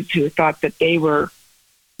Jews who thought that they were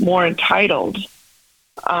more entitled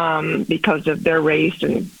because of their race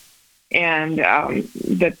and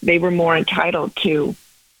that they were more entitled to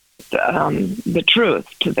the truth,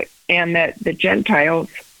 and that the Gentiles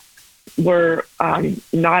were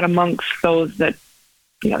not amongst those that,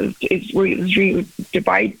 it was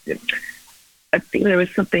divided. I think there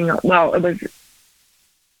was something, it was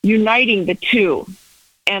uniting the two,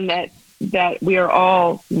 and that we are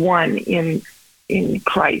all one in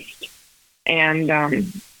Christ. And,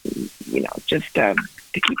 just to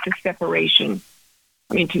keep the separation,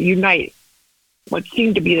 to unite what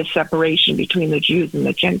seemed to be the separation between the Jews and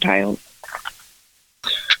the Gentiles.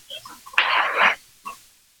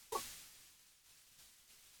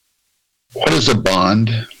 What is a bond?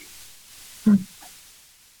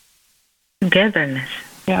 Togetherness.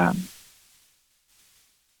 Yeah.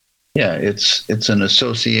 Yeah, it's an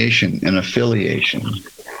association, an affiliation.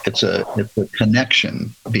 It's a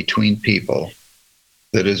connection between people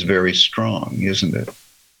that is very strong, isn't it?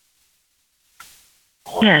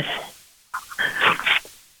 Yes. I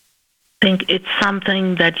think it's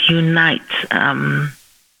something that unites.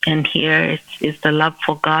 And here it's the love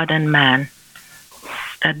for God and man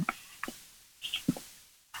that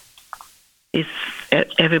is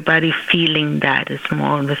everybody feeling that. It's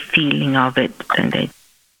more of the feeling of it than the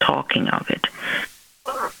talking of it.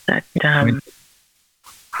 That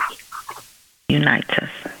unites us.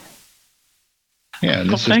 Yeah.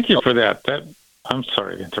 Thank you for that. I'm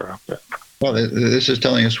sorry to interrupt that. Well, this is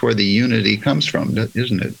telling us where the unity comes from,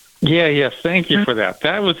 isn't it? Yeah, yes. Thank you for that.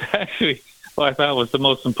 That was actually what I thought was the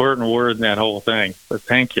most important word in that whole thing. But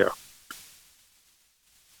thank you.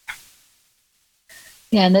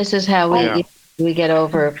 Yeah, and this is how we get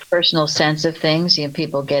over a personal sense of things.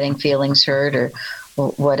 People getting feelings hurt or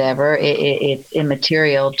whatever. It's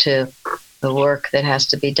immaterial to the work that has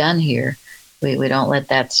to be done here. We don't let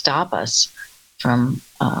that stop us from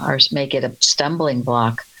or make it a stumbling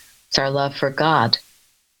block. It's our love for God.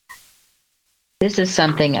 This is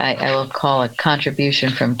something I will call a contribution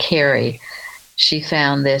from Carrie. She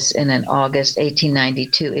found this in an August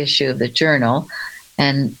 1892 issue of the Journal,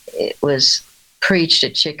 and it was preached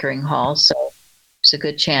at Chickering Hall, so it's a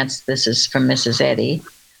good chance this is from Mrs. Eddy.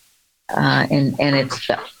 And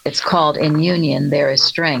it's called "In Union There Is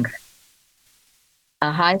Strength."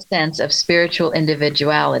 A high sense of spiritual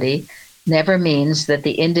individuality never means that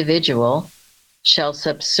the individual shall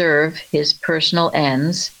subserve his personal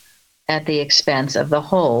ends at the expense of the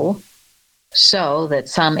whole, so that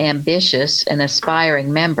some ambitious and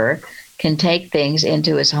aspiring member can take things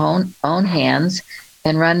into his own hands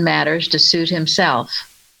and run matters to suit himself.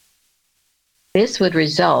 This would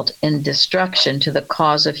result in destruction to the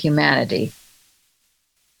cause of humanity.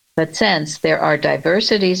 But since there are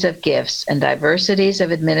diversities of gifts and diversities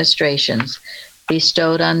of administrations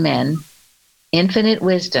bestowed on men, infinite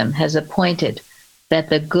wisdom has appointed that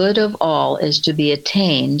the good of all is to be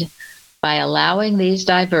attained by allowing these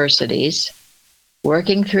diversities,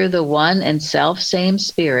 working through the one and self-same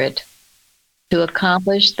Spirit, to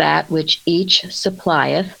accomplish that which each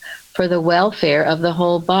supplieth for the welfare of the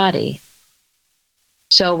whole body.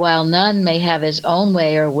 So while none may have his own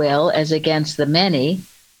way or will as against the many,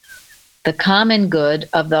 the common good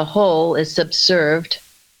of the whole is subserved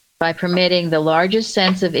by permitting the largest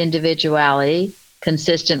sense of individuality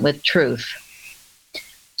consistent with truth.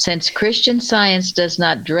 Since Christian Science does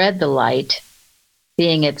not dread the light,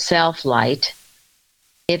 being itself light,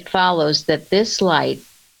 it follows that this light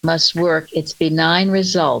must work its benign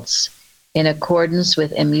results in accordance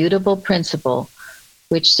with immutable principle,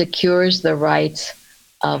 which secures the rights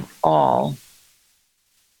of all.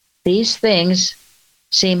 These things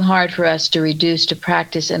seem hard for us to reduce to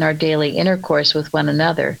practice in our daily intercourse with one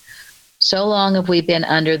another. So long have we been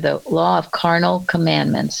under the law of carnal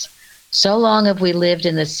commandments. So long have we lived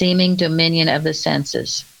in the seeming dominion of the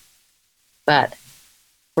senses. But,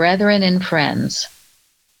 brethren and friends,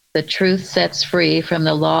 the truth sets free from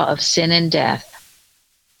the law of sin and death.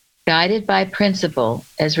 Guided by principle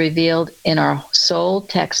as revealed in our soul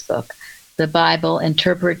textbook, the Bible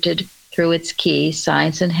interpreted through its key,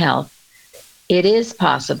 science and health, it is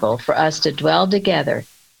possible for us to dwell together,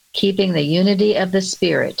 keeping the unity of the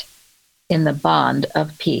Spirit in the bond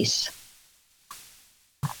of peace.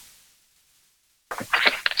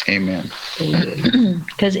 Amen.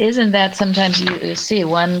 Because isn't that sometimes you see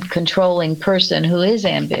one controlling person who is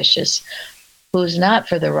ambitious, who's not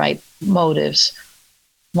for the right motives,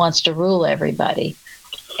 wants to rule everybody.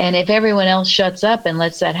 And if everyone else shuts up and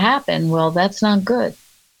lets that happen, well, that's not good.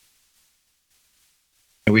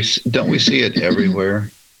 Don't we see it everywhere?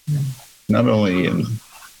 Not only in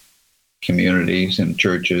communities, in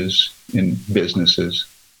churches, in businesses,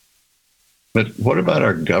 but what about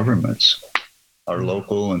our governments, our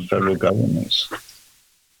local and federal governments?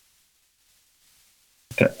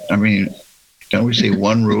 I mean, don't we see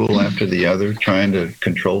one rule after the other trying to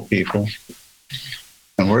control people?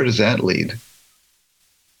 And where does that lead?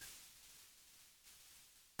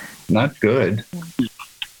 Not good.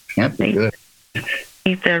 Can't be good.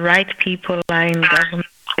 If the right people are in government,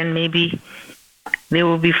 then maybe they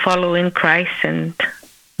will be following Christ, and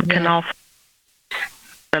can all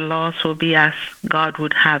the laws will be as God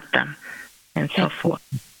would have them, and so forth.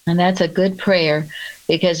 And that's a good prayer,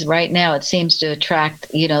 because right now it seems to attract,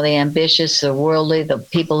 the ambitious, the worldly, the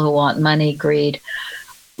people who want money, greed.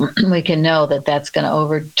 We can know that that's going to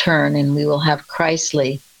overturn, and we will have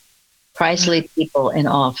Christly people in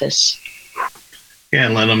office. Yeah,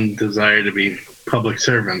 and let them desire to be public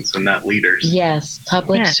servants and not leaders. Yes,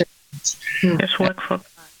 public servants. Just work for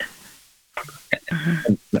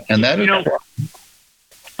God. And that is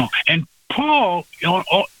and Paul,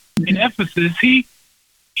 in Ephesus, he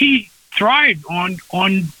thrived on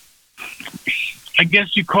I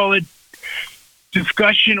guess you call it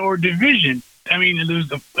discussion or division. I mean, there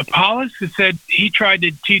was Apollos who said he tried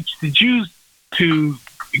to teach the Jews to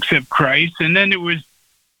accept Christ, and then it was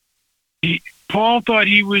Paul thought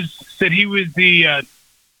he was the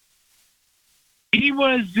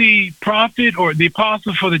prophet or the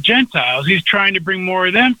apostle for the Gentiles. He's trying to bring more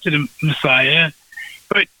of them to the Messiah,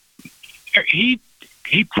 but he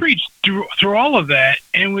preached through all of that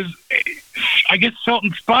and was, I guess, felt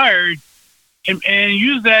inspired and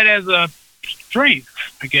used that as a strength,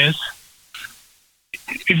 I guess.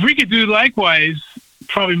 If we could do likewise,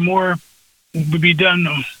 probably more would be done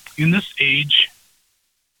in this age.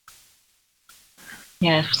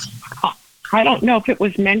 Yes. I don't know if it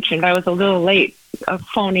was mentioned. I was a little late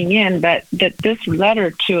phoning in, but that this letter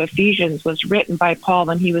to Ephesians was written by Paul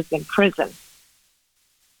when he was in prison.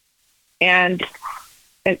 And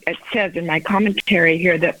it says in my commentary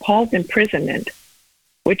here that Paul's imprisonment,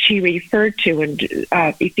 which he referred to in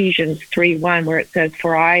Ephesians 3:1, where it says,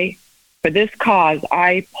 For this cause,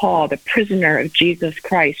 I, Paul, the prisoner of Jesus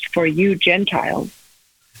Christ, for you Gentiles.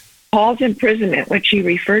 Paul's imprisonment, which he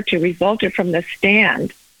referred to, resulted from the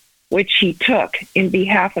stand which he took in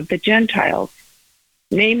behalf of the Gentiles,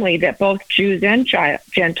 namely that both Jews and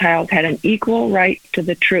Gentiles had an equal right to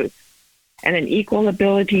the truth and an equal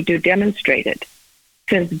ability to demonstrate it,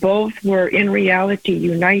 since both were in reality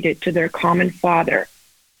united to their common Father.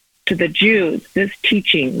 To the Jews, this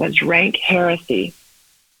teaching was rank heresy.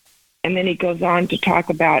 And then he goes on to talk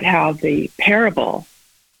about how the parable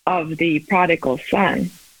of the prodigal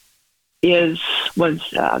son was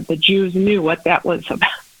the Jews knew what that was about.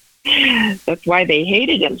 That's why they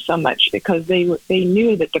hated him so much, because they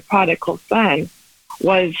knew that the prodigal son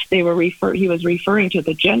he was referring to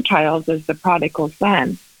the Gentiles as the prodigal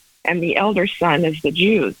son, and the elder son as the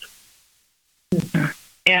Jews.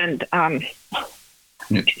 And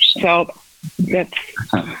so that's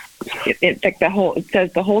it's like it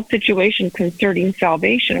says the whole situation concerning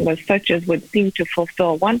salvation was such as would seem to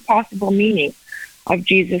fulfill one possible meaning of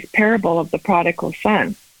Jesus' parable of the prodigal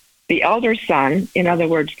son. The elder son, in other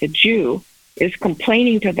words, the Jew, is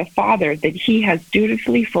complaining to the father that he has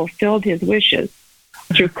dutifully fulfilled his wishes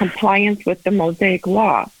through compliance with the Mosaic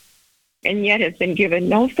law, and yet has been given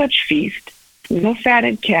no such feast, no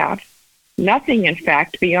fatted calf, nothing, in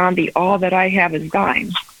fact, beyond the all that I have is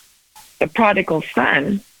thine. The prodigal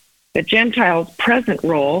son, the Gentile's present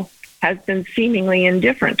role, has been seemingly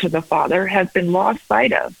indifferent to the father, has been lost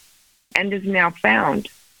sight of, and is now found,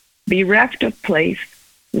 bereft of place,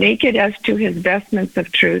 naked as to his vestments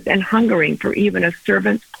of truth and hungering for even a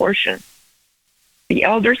servant's portion. The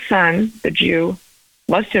elder son, the Jew,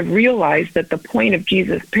 must have realized that the point of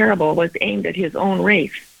Jesus' parable was aimed at his own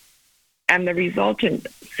race, and the resultant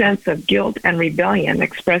sense of guilt and rebellion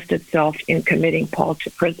expressed itself in committing Paul to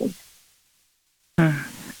prison.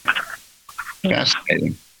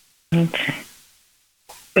 Fascinating. Okay.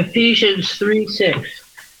 Ephesians 3:6,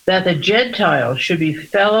 that the Gentiles should be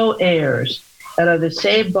fellow heirs and of the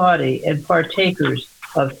same body and partakers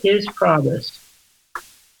of his promise,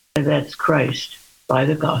 and that's Christ by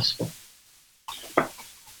the gospel.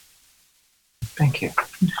 Thank you.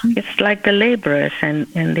 It's like the laborers and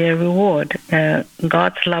their reward.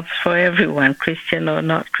 God's love for everyone, Christian or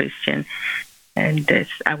not Christian, and this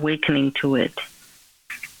awakening to it,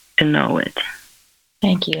 to know it.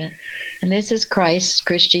 Thank you. And this is Christ's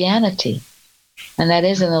Christianity. And that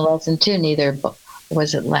is in the lesson too. Neither,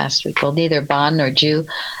 was it last week? Well, neither bond nor Jew,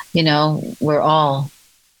 we're all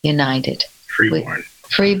united. Freeborn.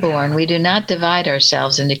 Freeborn. We do not divide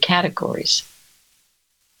ourselves into categories.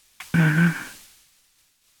 Mm-hmm.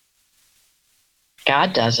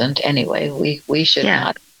 God doesn't anyway. We should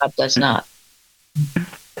not. God does not.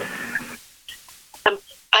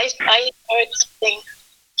 I heard something.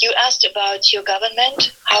 You asked about your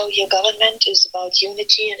government, how your government is about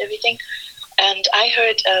unity and everything. And I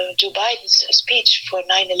heard Joe Biden's speech for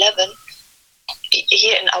 9/11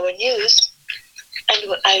 here in our news,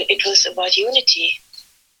 and it was about unity.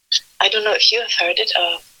 I don't know if you have heard it.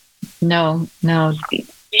 No,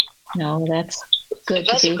 that's good.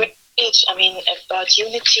 It was a great speech. I mean, about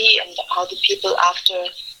unity and how the people after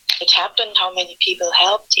it happened, how many people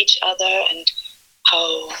helped each other, and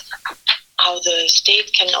how the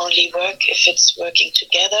state can only work if it's working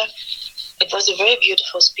together. It was a very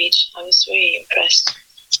beautiful speech. I was very impressed.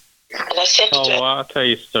 And I sent it to I'll tell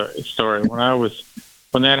you a story.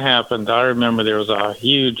 When that happened, I remember there was a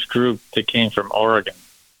huge group that came from Oregon,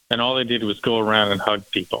 and all they did was go around and hug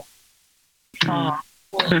people. Oh.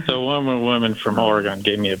 So one woman from Oregon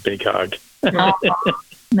gave me a big hug.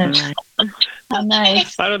 Nice. How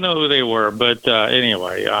nice. I don't know who they were, but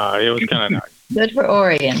anyway, it was kind of nice. Good for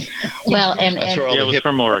Oregon. Well, and it was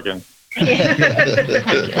from Oregon.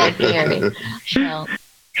 Like Gary. Well,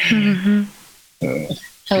 it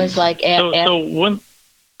was like so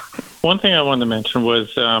one thing I wanted to mention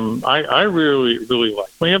was I really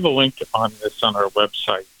like. We have a link on this on our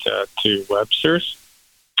website to Webster's.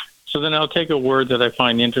 So then I'll take a word that I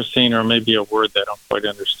find interesting, or maybe a word that I don't quite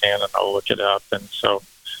understand, and I'll look it up. And so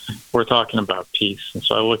we're talking about peace, and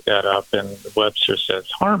so I looked that up, and Webster says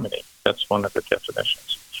harmony. That's one of the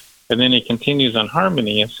definitions. And then he continues on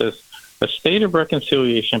harmony and says a state of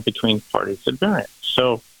reconciliation between parties at variance.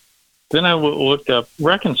 So then I looked up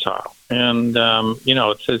reconcile, and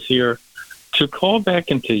it says here to call back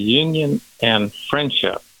into union and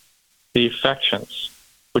friendship the affections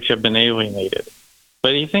which have been alienated.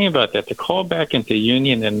 But you think about that, to call back into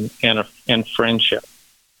union and friendship.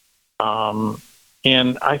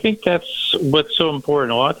 And I think that's what's so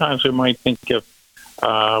important. A lot of times we might think of,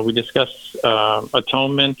 we discuss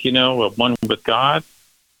atonement, one with God.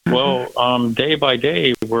 Mm-hmm. Well, day by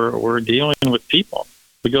day, we're dealing with people.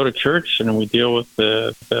 We go to church and we deal with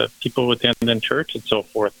the people within church and so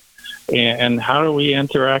forth. And how do we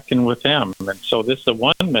interact with them? And so this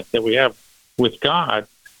oneness that we have with God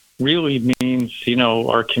really means,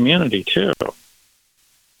 our community too.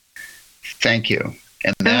 Thank you.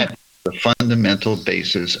 And that's the fundamental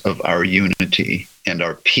basis of our unity and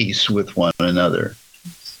our peace with one another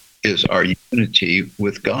is our unity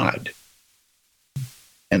with God.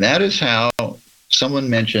 And that is how someone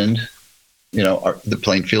mentioned, the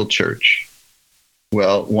Plainfield Church.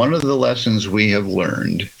 Well, one of the lessons we have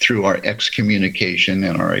learned through our excommunication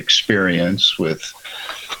and our experience with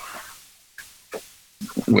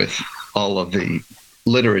all of the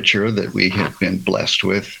literature that we have been blessed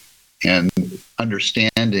with, and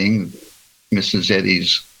understanding Mrs.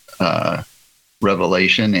 Eddy's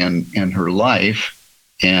revelation and her life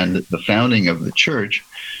and the founding of the church,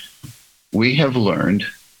 we have learned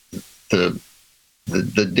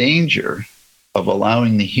the danger of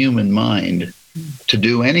allowing the human mind to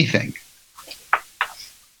do anything.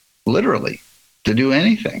 Literally, to do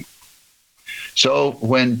anything. So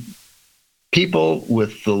when people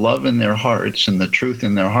with the love in their hearts and the truth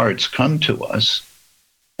in their hearts come to us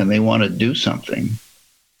and they want to do something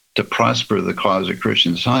to prosper the cause of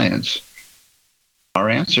Christian Science, our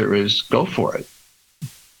answer is go for it.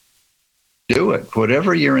 Do it.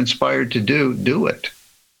 Whatever you're inspired to do it.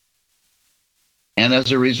 And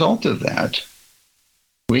as a result of that,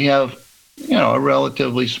 we have, a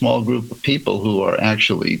relatively small group of people who are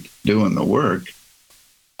actually doing the work.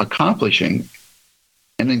 accomplishing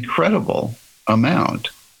an incredible amount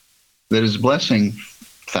that is blessing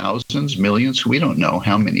thousands, millions, we don't know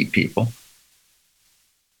how many people.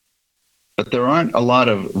 But there aren't a lot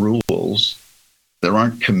of rules. There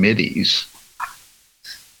aren't committees.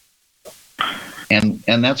 And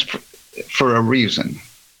that's for a reason.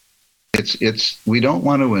 We don't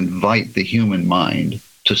want to invite the human mind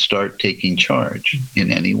to start taking charge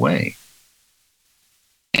in any way.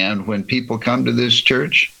 And when people come to this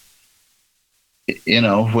church,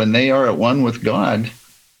 when they are at one with God,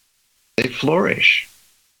 they flourish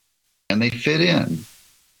and they fit in.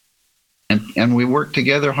 And we work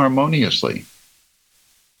together harmoniously.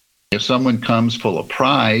 If someone comes full of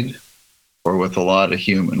pride or with a lot of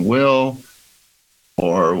human will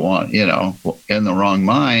or in the wrong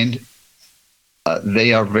mind,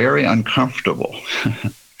 they are very uncomfortable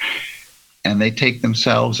and they take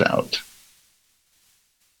themselves out.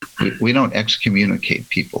 We don't excommunicate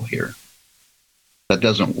people here. That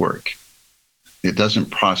doesn't work. It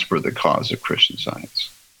doesn't prosper the cause of Christian Science.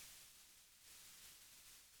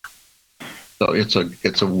 So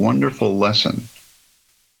it's a wonderful lesson,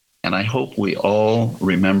 and I hope we all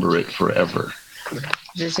remember it forever.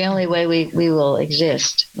 It's the only way we will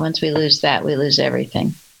exist. Once we lose that, we lose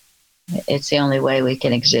everything. It's the only way we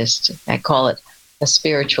can exist. I call it a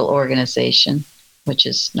spiritual organization, which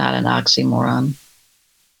is not an oxymoron.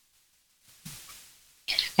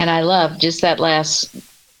 And I love just that last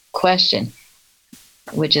question,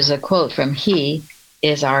 which is a quote from He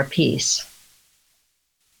is our peace.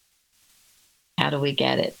 How do we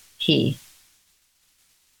get it? He.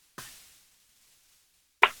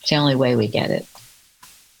 It's the only way we get it.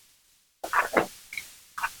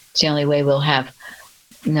 It's the only way we'll have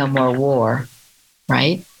no more war,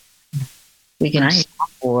 right? We can stop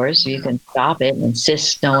wars. You can stop it and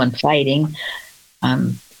insist no one fighting.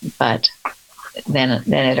 But then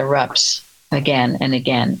it erupts again and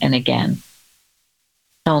again and again.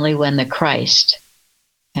 Only when the Christ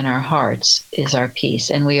in our hearts is our peace.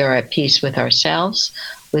 And we are at peace with ourselves,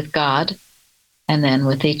 with God, and then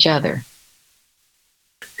with each other.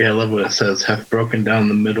 Yeah, I love what it says, hath broken down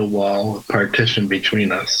the middle wall of partition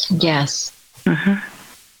between us. Yes. Mm-hmm.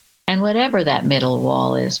 And whatever that middle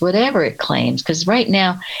wall is, whatever it claims, because right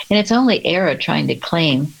now, and it's only error trying to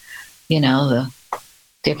claim, the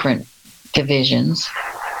different divisions.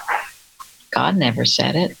 God never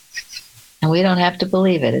said it. And we don't have to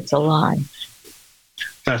believe it. It's a lie.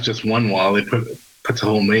 That's just one wall. They puts a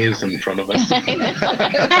whole maze in front of us.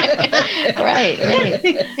 Right.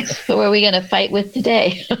 So what are we going to fight with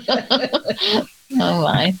today? Oh,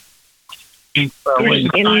 my.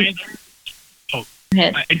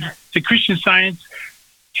 The Christian Science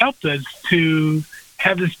helped us to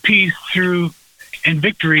have this peace through and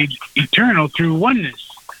victory eternal through oneness.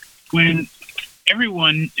 When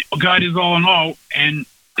God is all in all, and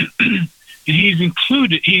He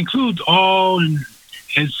includes all, and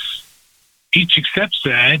as each accepts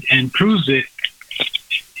that and proves it,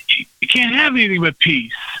 you can't have anything but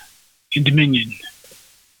peace and dominion.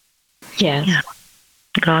 Yes. Yeah.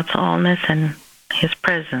 God's allness and His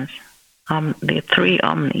presence, the three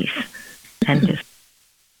omnis, and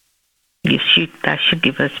that should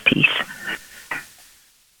give us peace.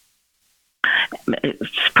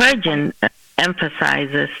 Spurgeon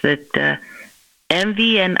emphasizes that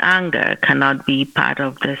envy and anger cannot be part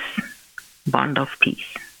of this bond of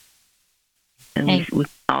peace. And we can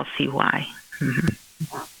all see why.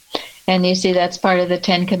 Mm-hmm. And you see, that's part of the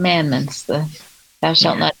 10 Commandments. Thou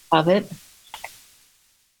shalt not covet.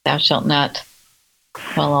 Thou shalt not.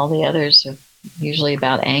 Well, all the others are usually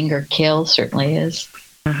about anger. Kill certainly is.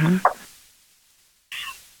 Mm-hmm.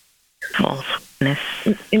 Falseness.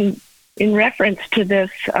 In reference to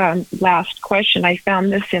this last question, I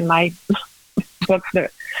found this in my book,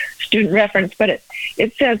 the student reference, but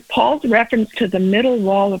it says Paul's reference to the middle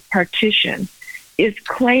wall of partition is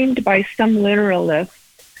claimed by some literalists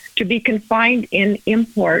to be confined in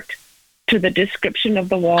import to the description of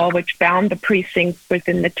the wall which bound the precincts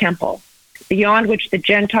within the temple, beyond which the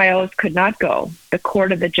Gentiles could not go, the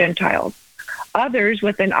court of the Gentiles. Others,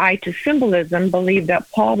 with an eye to symbolism, believe that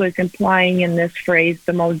Paul was implying in this phrase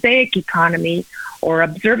the Mosaic economy or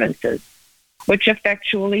observances, which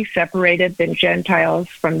effectually separated the Gentiles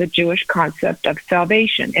from the Jewish concept of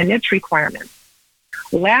salvation and its requirements.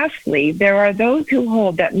 Lastly, there are those who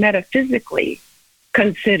hold that metaphysically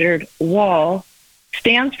considered wall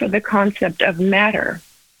stands for the concept of matter,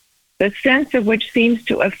 the sense of which seems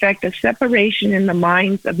to affect a separation in the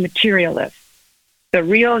minds of materialists, the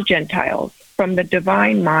real Gentiles, from the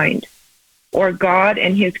divine mind, or God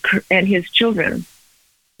and his children.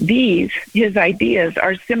 These, his ideas,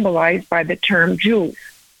 are symbolized by the term Jews,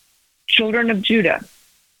 children of Judah.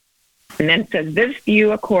 And then it says, this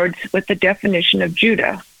view accords with the definition of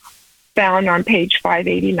Judah found on page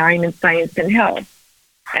 589 in Science and Health.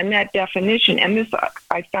 And that definition, and this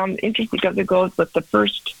I found interesting because it goes with the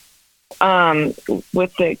first,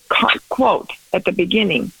 with the quote at the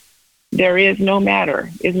beginning. There is no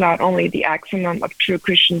matter is not only the axiom of true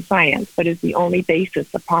Christian science, but is the only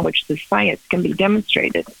basis upon which the science can be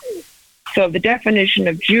demonstrated. So the definition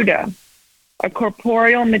of Judah, a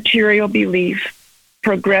corporeal material belief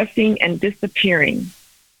progressing and disappearing,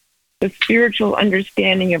 the spiritual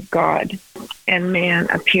understanding of God and man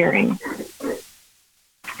appearing.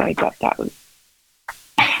 So I thought that was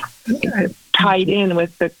tied in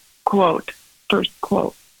with the quote, first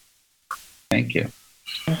quote. Thank you.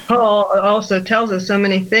 Paul also tells us so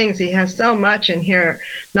many things. He has so much in here,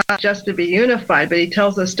 not just to be unified, but he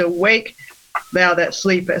tells us to wake, thou that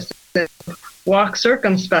sleepest, and walk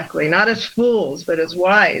circumspectly, not as fools, but as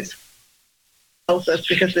wise. He tells us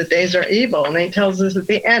because the days are evil, and he tells us at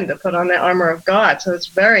the end to put on the armor of God. So it's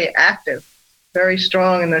very active, very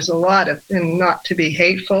strong, and there's a lot of, and not to be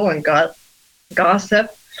hateful and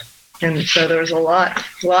gossip. And so there's a lot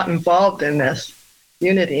involved in this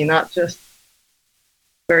unity, not just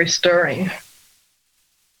very stirring,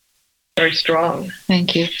 very strong.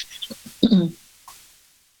 Thank you.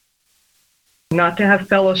 Not to have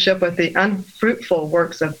fellowship with the unfruitful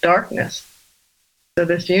works of darkness. So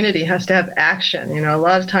this unity has to have action. You know, a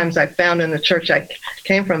lot of times I found in the church I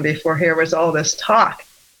came from before here was all this talk.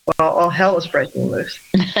 Well, all hell is breaking loose.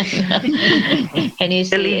 And you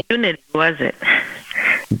see, unity, was it?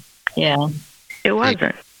 Yeah, it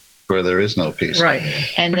wasn't. Where there is no peace. Right.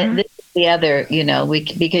 And this is the other, you know,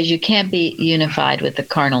 because you can't be unified with the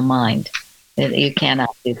carnal mind. You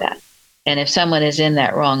cannot do that. And if someone is in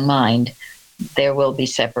that wrong mind, there will be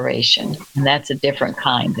separation, and that's a different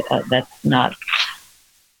kind. That's not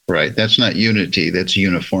right. That's not unity. That's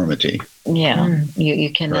uniformity. Yeah,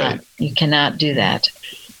 you cannot do that.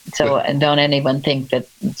 So and don't anyone think that.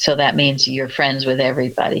 So that means you're friends with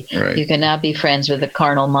everybody. Right. You cannot be friends with a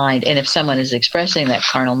carnal mind. And if someone is expressing that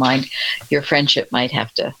carnal mind, your friendship might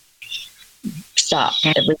have to stop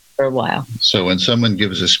at least for a while. So when someone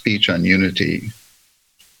gives a speech on unity,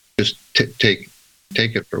 just take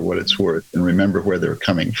it for what it's worth and remember where they're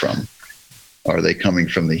coming from. Are they coming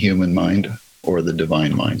from the human mind or the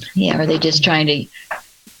divine mind? Yeah, are they just trying to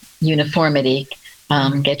uniformity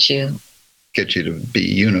get you to be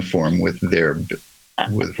uniform with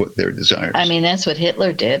what their desires? I mean, that's what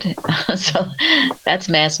Hitler did. So that's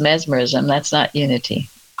mass mesmerism. That's not unity.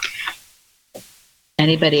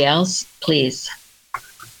 Anybody else, please?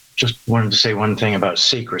 Just wanted to say one thing about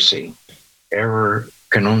secrecy. Error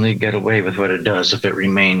can only get away with what it does if it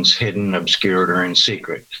remains hidden, obscured, or in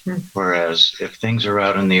secret. Whereas if things are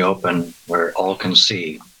out in the open where all can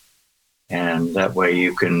see, and that way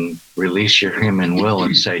you can release your human will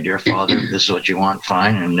and say, dear Father, if this is what you want,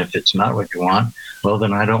 fine. And if it's not what you want, well,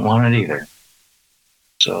 then I don't want it either.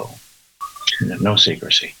 So no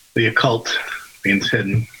secrecy. The occult means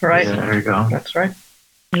hidden. Right. Yeah, there you go. That's right.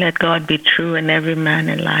 Let God be true and every man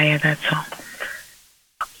a liar, that's all.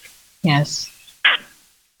 Yes.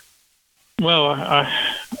 Well, I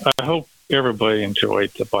hope everybody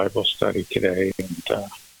enjoyed the Bible study today. And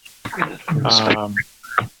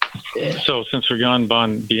so since we're gone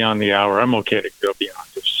beyond the hour, I'm okay to go beyond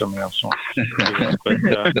if someone else wants to do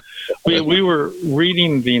that. But we were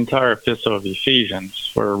reading the entire epistle of Ephesians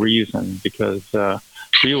for a reason, because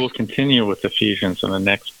we will continue with Ephesians in the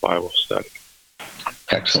next Bible study.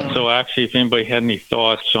 Excellent. So actually, if anybody had any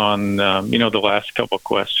thoughts on, the last couple of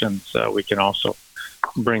questions, we can also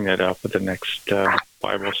bring that up at the next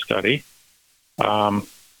Bible study. And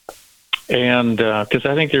because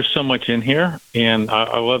I think there's so much in here, and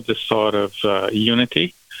I love this thought of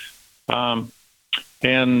unity.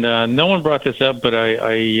 And no one brought this up, but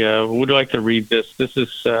I would like to read this. This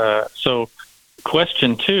is so.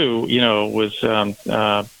 Question 2, was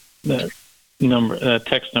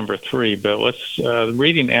text number 3, but let's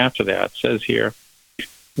reading after that says here,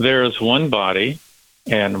 there is one body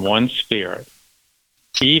and one spirit,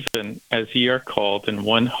 even as ye are called in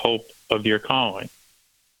one hope of your calling.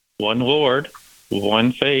 One Lord,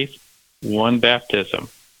 one faith, one baptism,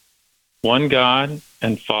 one God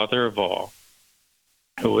and Father of all,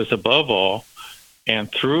 who is above all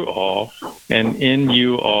and through all and in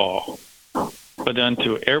you all. But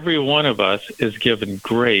unto every one of us is given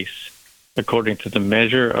grace according to the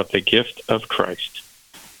measure of the gift of Christ.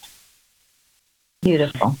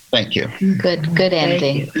 Beautiful. Thank you. Good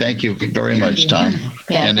ending. Thank you very much, Tom.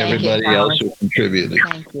 Yeah, and everybody else who contributed.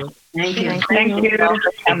 Thank you. Thank you. Thank you for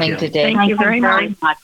coming today. Thank you very much.